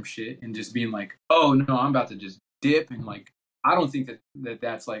away from shit and just being like, oh no, I'm about to just dip, and like, I don't think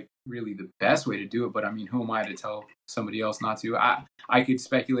that's like really the best way to do it. But I mean, who am I to tell somebody else not to? I could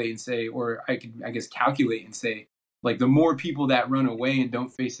speculate and say, or I could, I guess, calculate and say, like, the more people that run away and don't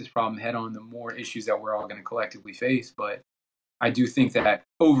face this problem head on, the more issues that we're all going to collectively face. But I do think that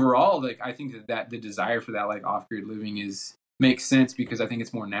overall, like, I think that the desire for that, like, off-grid living makes sense, because I think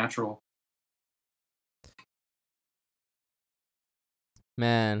it's more natural.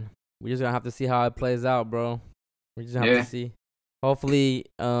 Man, we just gonna have to see how it plays out, bro. We just have to see. Hopefully,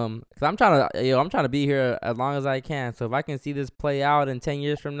 cause I'm trying to be here as long as I can. So if I can see this play out in 10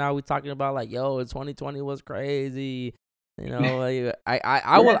 years from now, we talking about like, 2020 was crazy. Like,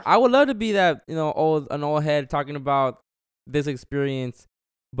 I would love to be that, an old head talking about this experience.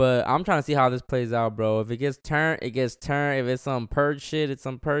 But I'm trying to see how this plays out, bro. If it gets turned, it gets turned. If it's some purge shit, it's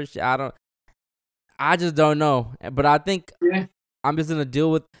some purge shit. I just don't know. But I think I'm just gonna deal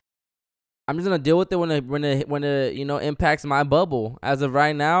with it when it impacts my bubble. As of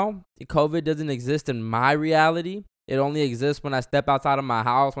right now, COVID doesn't exist in my reality. It only exists when I step outside of my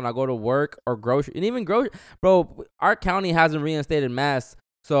house, when I go to work or grocery, and even grocery. Bro, our county hasn't reinstated masks,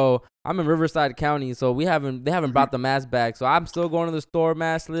 so I'm in Riverside County, so they haven't brought the mask back. So I'm still going to the store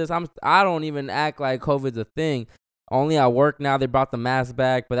maskless. I don't even act like COVID's a thing. Only at work now they brought the mask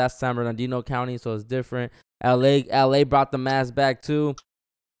back, but that's San Bernardino County, so it's different. LA brought the mask back too.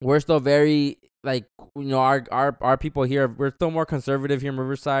 We're still very, like, our people here, we're still more conservative here in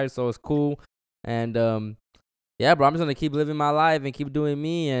Riverside, so it's cool. And yeah, bro, I'm just gonna keep living my life and keep doing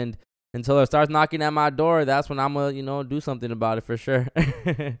me, and until it starts knocking at my door, that's when I'm gonna do something about it for sure.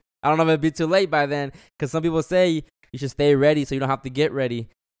 I don't know if it'd be too late by then, because some people say you should stay ready so you don't have to get ready.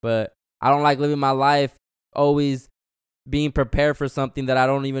 But I don't like living my life always being prepared for something that I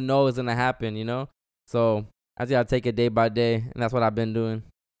don't even know is gonna happen, So I just gotta take it day by day, and that's what I've been doing.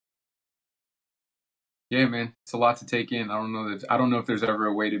 Yeah, man, it's a lot to take in. I don't know if there's ever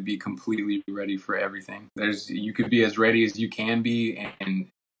a way to be completely ready for everything. You could be as ready as you can be, and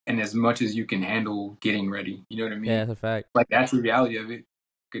as much as you can handle getting ready. You know what I mean? Yeah, that's a fact. Like, that's the reality of it.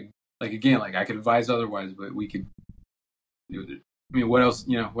 I could advise otherwise, but we could. I mean, what else?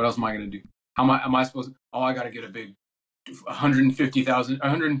 What else am I gonna do? How am I supposed to? Oh, I gotta get a big 150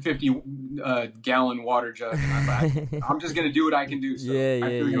 gallon water jug. I'm just gonna do what I can do. So yeah.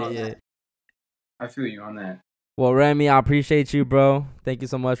 I feel you on that. Well, Remy, I appreciate you, bro. Thank you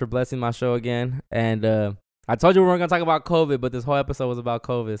so much for blessing my show again. And I told you we weren't gonna talk about COVID, but this whole episode was about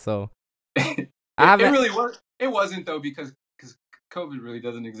COVID. So it really was. It wasn't, though, because COVID really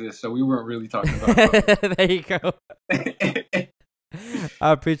doesn't exist. So we weren't really talking about COVID. There you go.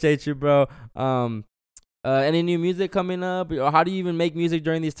 I appreciate you, bro. Any new music coming up? Or how do you even make music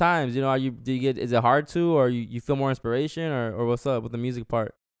during these times? Is it hard to, or you feel more inspiration, or what's up with the music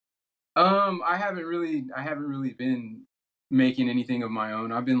part? I haven't really been making anything of my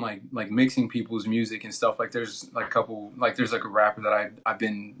own. I've been like mixing people's music and stuff. Like there's like a couple, like there's like a rapper that I've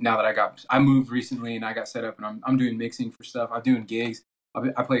been, now that I moved recently and I got set up and I'm doing mixing for stuff. I'm doing gigs.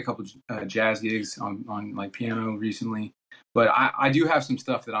 I play a couple jazz gigs on like piano recently, but I do have some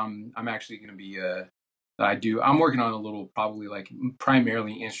stuff that I'm actually going to be that I do. I'm working on a little, probably like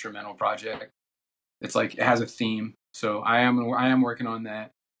primarily instrumental project. It's like it has a theme, so I am working on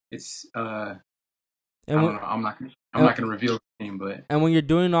that. It's I don't know. I'm not gonna reveal the theme, but and when you're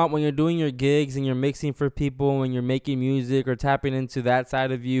doing your gigs and you're mixing for people, when you're making music or tapping into that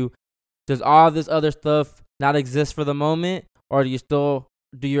side of you, does all this other stuff not exist for the moment? Or do you still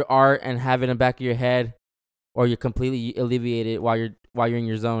do your art and have it in the back of your head, or you're completely alleviated while you're in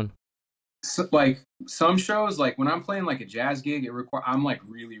your zone? So, like some shows, like when I'm playing like a jazz gig, I'm like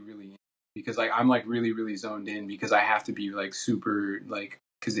really because like I'm like really zoned in because I have to be like super like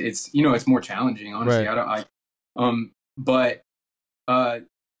because it's it's more challenging honestly. Right. But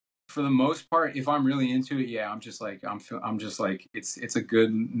for the most part, if I'm really into it, yeah, I'm just like it's a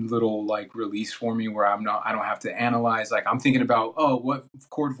good little like release for me where I don't have to analyze. Like I'm thinking about, oh, what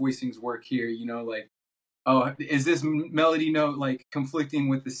chord voicings work here, like, oh, is this melody note like conflicting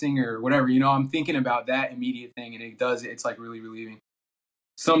with the singer or whatever, I'm thinking about that immediate thing, and it's like really relieving.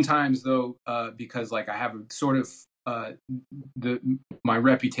 Sometimes though, because like I have a sort of my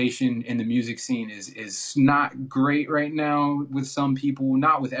reputation in the music scene is not great right now with some people,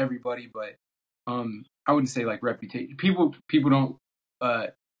 not with everybody, but I wouldn't say like reputation. People don't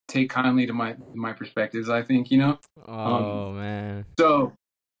take kindly to my perspectives, I think, Oh man.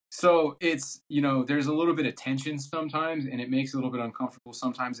 So it's, there's a little bit of tension sometimes, and it makes it a little bit uncomfortable.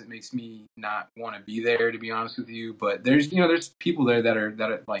 Sometimes it makes me not want to be there, to be honest with you. But there's people there that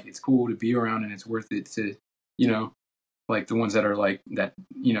are like, it's cool to be around, and it's worth it to, like the ones that are like that,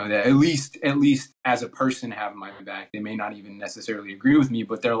 that at least as a person have my back. They may not even necessarily agree with me,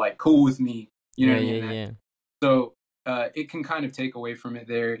 but they're like cool with me. Yeah. So it can kind of take away from it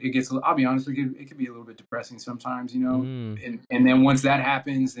there. It gets, I'll be honest with you, it can be a little bit depressing sometimes, and then once that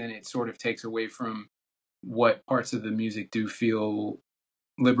happens, then it sort of takes away from what parts of the music do feel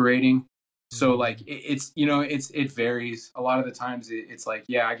liberating. So like it varies. A lot of the times it's like,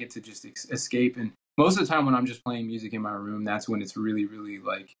 yeah, I get to just escape. And most of the time when I'm just playing music in my room, that's when it's really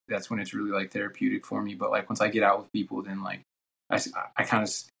like therapeutic for me. But like once I get out with people, then like I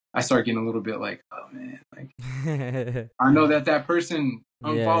start getting a little bit like, oh man, like I know that person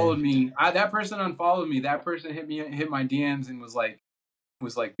unfollowed me. That person unfollowed me. That person hit my DMs and was like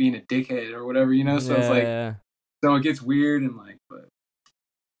being a dickhead or whatever, So it's like, so it gets weird and like, but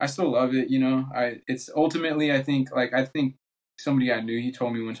I still love it, it's ultimately, I think somebody I knew, he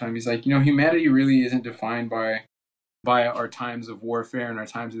told me one time, he's like, humanity really isn't defined by our times of warfare and our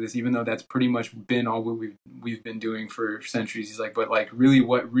times of this, even though that's pretty much been all what we've been doing for centuries. He's like, but like really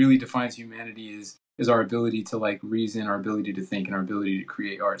what really defines humanity is our ability to like reason, our ability to think, and our ability to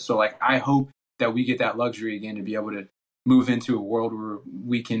create art. So like I hope that we get that luxury again to be able to move into a world where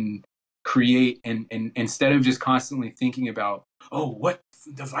we can create and instead of just constantly thinking about, oh, what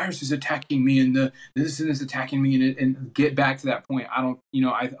the virus is attacking me and this is attacking me, and get back to that point.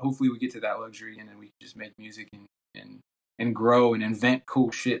 Hopefully we get to that luxury and then we can just make music and grow and invent cool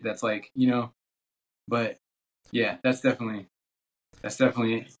shit that's like, but yeah, that's definitely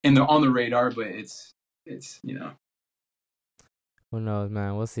on the radar, but it's who knows,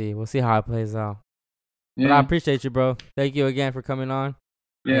 man. We'll see how it plays out. Yeah. But I appreciate you, bro. Thank you again for coming on.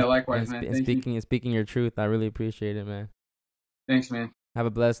 Yeah, likewise, man. And speaking your truth. I really appreciate it, man. Thanks, man. Have a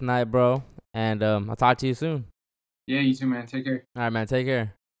blessed night, bro. And I'll talk to you soon. Yeah, you too, man. Take care. All right, man. Take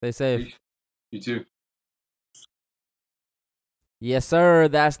care. Stay safe. You too. Yes, sir.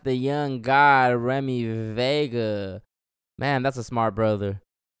 That's the young god, Remy Vega. Man, that's a smart brother.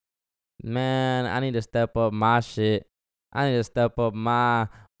 Man, I need to step up my shit. I need to step up my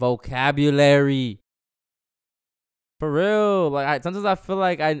vocabulary. For real. Like sometimes I feel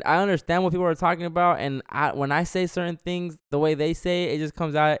like I understand what people are talking about, and when I say certain things the way they say it, it just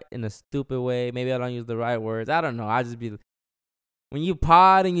comes out in a stupid way. Maybe I don't use the right words. I don't know. I just be, when you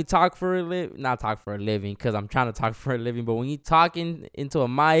pod and you talk for a not talk for a living, because I'm trying to talk for a living, but when you talking into a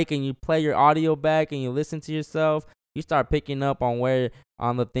mic and you play your audio back and you listen to yourself, you start picking up on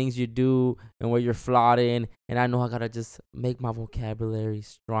the things you do and where you're flawed in. And I know I gotta just make my vocabulary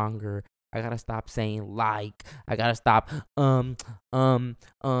stronger. I gotta stop saying like. I gotta stop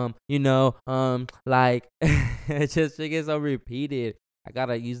like. It just gets so repeated. I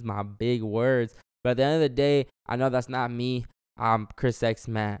gotta use my big words. But at the end of the day, I know that's not me. I'm Chris X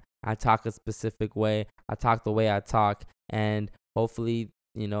Matt. I talk a specific way. I talk the way I talk, and hopefully,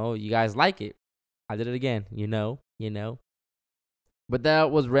 you guys like it. I did it again. But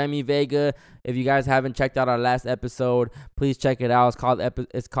that was Remy Vega. If you guys haven't checked out our last episode, please check it out.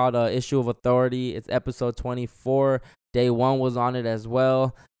 It's called Issue of Authority. It's episode 24. Day 1 was on it as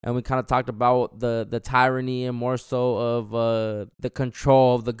well. And we kind of talked about the tyranny and more so of the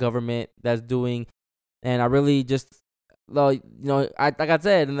control of the government that's doing. And I really just, like I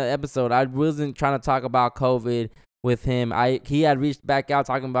said in the episode, I wasn't trying to talk about COVID with him. He had reached back out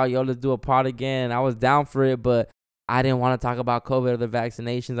talking about, let's do a pod again. I was down for it, but I didn't want to talk about COVID or the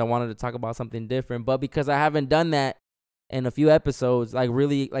vaccinations. I wanted to talk about something different. But because I haven't done that in a few episodes, like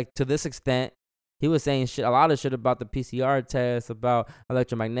really, like to this extent, he was saying a lot of shit about the PCR test, about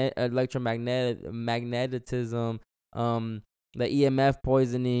electromagnetism, the EMF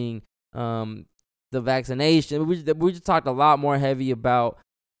poisoning, the vaccination. We just talked a lot more heavy about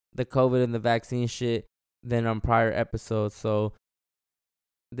the COVID and the vaccine shit than on prior episodes. So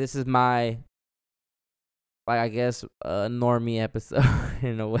this is my, like, I guess, normie episode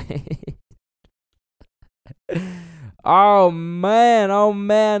in a way. Oh man.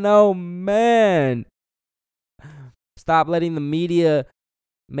 Stop letting the media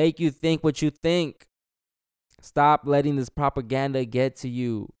make you think what you think. Stop letting this propaganda get to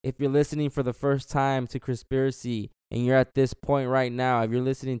you. If you're listening for the first time to Conspiracy and you're at this point right now, if you're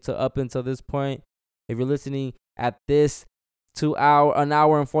listening to up until this point, if you're listening at this an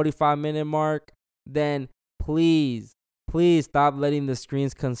hour and 45-minute mark, then please stop letting the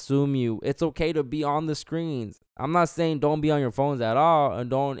screens consume you. It's okay to be on the screens. I'm not saying don't be on your phones at all and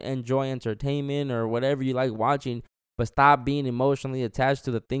don't enjoy entertainment or whatever you like watching, but stop being emotionally attached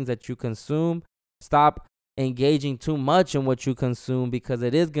to the things that you consume. Stop engaging too much in what you consume, because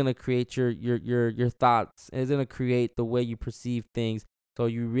it is going to create your thoughts. It's going to create the way you perceive things. So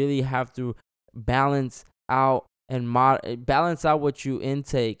you really have to balance out what you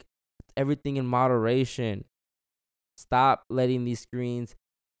intake. Everything in moderation. Stop letting these screens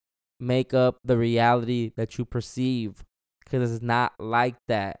make up the reality that you perceive, because it's not like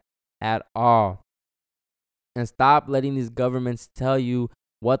that at all. And stop letting these governments tell you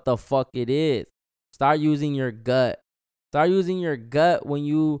what the fuck it is. Start using your gut. Start using your gut when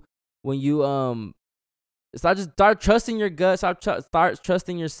you start trusting your gut. Start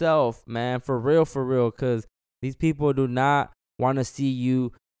trusting yourself, man, for real, because these people do not want to see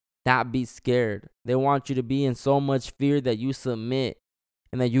you not be scared. They want you to be in so much fear that you submit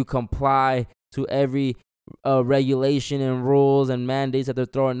and that you comply to every regulation and rules and mandates that they're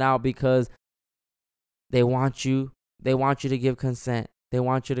throwing out, because they want you to give consent. They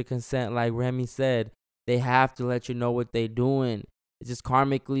want you to consent. Like Remy said, they have to let you know what they're doing. It's just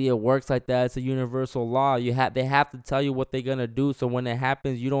karmically, it works like that. It's a universal law. They have to tell you what they're gonna do, so when it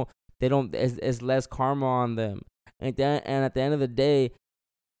happens, it's less karma on them. And at the end of the day,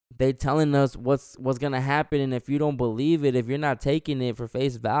 they telling us what's gonna happen, and if you don't believe it, if you're not taking it for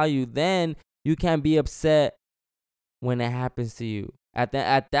face value, then you can't be upset when it happens to you. At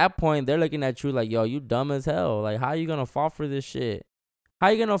that point, they're looking at you like, yo, you dumb as hell. Like, how are you gonna fall for this shit? How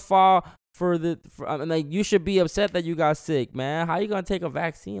you gonna fall like, you should be upset that you got sick, man. How you gonna take a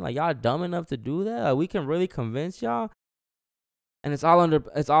vaccine? Like, y'all dumb enough to do that? Like, we can really convince y'all? And it's all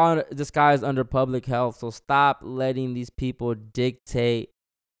disguised under public health. So stop letting these people dictate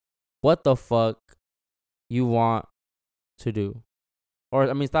what the fuck you want to do. Or,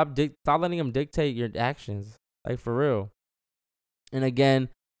 I mean, stop letting them dictate your actions. Like, for real. And again,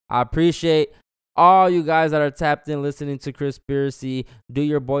 I appreciate all you guys that are tapped in listening to Conspiracy. Do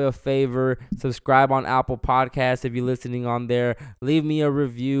your boy a favor. Subscribe on Apple Podcasts if you're listening on there. Leave me a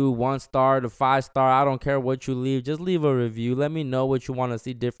review, 1 star to 5 star. I don't care what you leave. Just leave a review. Let me know what you want to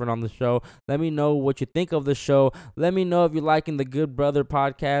see different on the show. Let me know what you think of the show. Let me know if you're liking the Good Brother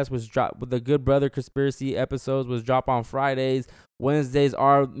podcast, the Good Brother Conspiracy episodes, which drop on Fridays. Wednesdays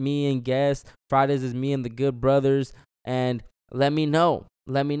are me and guests. Fridays is me and the Good Brothers. And let me know.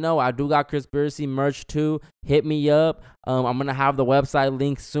 I do got Conspiracy merch too. Hit me up. I'm going to have the website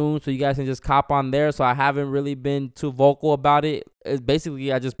link soon, so you guys can just cop on there. So I haven't really been too vocal about it. It's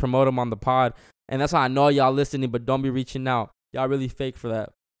basically, I just promote them on the pod. And that's how I know y'all listening, but don't be reaching out. Y'all really fake for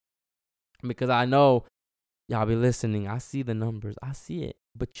that. Because I know y'all be listening. I see the numbers. I see it.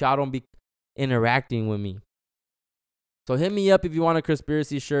 But y'all don't be interacting with me. So hit me up if you want a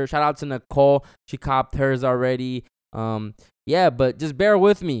Conspiracy shirt. Shout out to Nicole. She copped hers already. Yeah, but just bear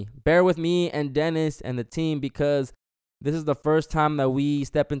with me and Dennis and the team, because this is the first time that we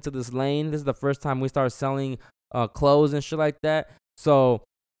step into this lane. This is the first time we start selling clothes and shit like that. So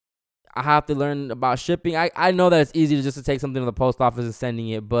I have to learn about shipping. I know that it's easy to take something to the post office and sending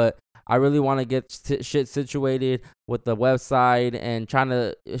it, but I really want to get shit situated with the website and trying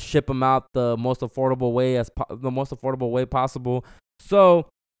to ship them out the most affordable way possible. So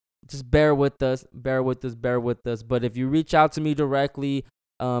just bear with us. But if you reach out to me directly,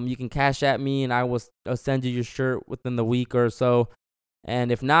 you can cash at me and I will send you your shirt within the week or so.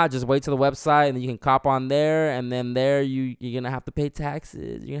 And if not, just wait till the website and you can cop on there. And then there you're going to have to pay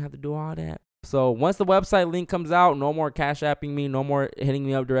taxes. You're going to have to do all that. So once the website link comes out, no more cash apping me, no more hitting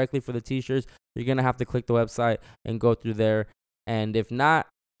me up directly for the t-shirts. You're going to have to click the website and go through there. And if not,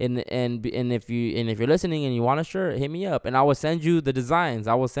 and if you're listening and you want a shirt, hit me up and I will send you the designs.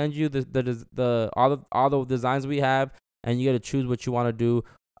 I will send you all the designs we have, and you got to choose what you want to do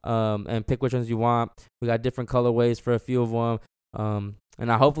and pick which ones you want. We got different colorways for a few of them.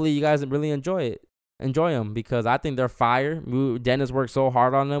 And hopefully you guys really enjoy them because I think they're fire. Dennis worked so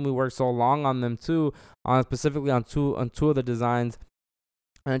hard on them. We worked so long on them too, specifically on two of the designs.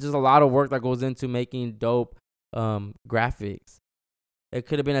 And it's just a lot of work that goes into making dope graphics. It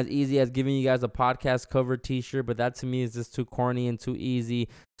could have been as easy as giving you guys a podcast cover t-shirt, but that to me is just too corny and too easy.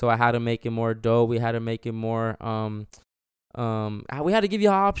 So I had to make it more dope. We had to make it more we had to give you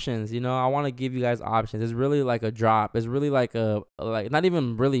options. I want to give you guys options. It's really like a drop. It's really like not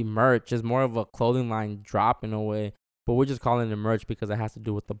even really merch. It's more of a clothing line drop in a way, but we're just calling it merch because it has to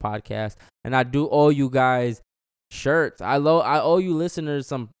do with the podcast. And I do owe you guys shirts. I owe you listeners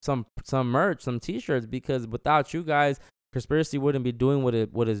some merch, some t-shirts, because without you guys, Conspiracy wouldn't be doing what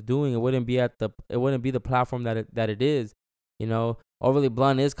it's doing. It wouldn't be the platform that it is. Overly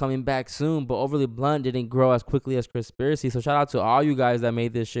Blunt is coming back soon, but Overly Blunt didn't grow as quickly as Conspiracy. So shout out to all you guys that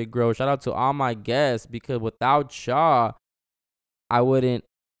made this shit grow. Shout out to all my guests, because without y'all, I wouldn't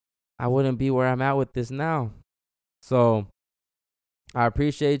be where I'm at with this now. So I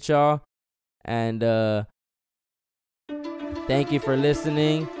appreciate y'all, and thank you for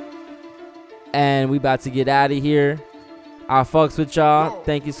listening. And we about to get out of here. I fucks with y'all.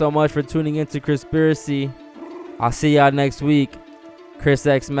 Thank you so much for tuning into Conspiracy. I'll see y'all next week. Chris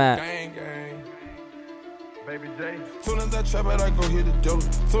X Matt. Gang, gang. Baby J. Soon as I trap it, I go hit the dealer.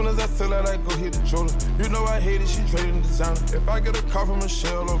 Soon as I sell it, I go hit the jeweler. You know I hate it, she trading designer. If I get a call from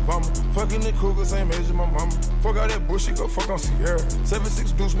Michelle Obama, fucking the cougar, same age as my mama. Fuck all that bullshit, go fuck on Sierra.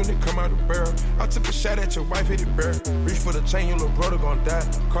 7.6 deuce when it come out the barrel. I took a shot at your wife, hit it bare. Reach for the chain, your little brother gon' die.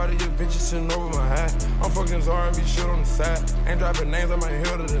 Cardi adventure sitting over my hat. I'm fucking R&B shit on the side. Ain't dropping names, I might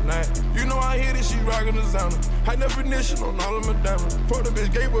hell to the night. You know I hit it, she rockin' designer. High definition on all of my diamonds. Fuck the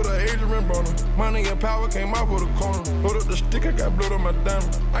bitch gave with her Adrian Boner. Money and power came out for the corner. Load up the stick, I got blood on my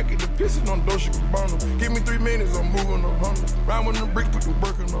diamond. I get the pisses on Dolce Gabbana. Give me 3 minutes, I'm moving 100. Round with the bricks, put the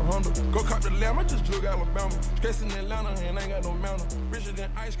work in the Honda. Go cop the lamb, I just drug Alabama. Stressing Atlanta and ain't got no mountain. Richer than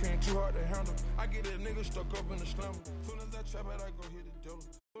ice cream, too hard to handle. I get a nigga stuck up in the slammer. Soon as I trap it, I go hit the dealer.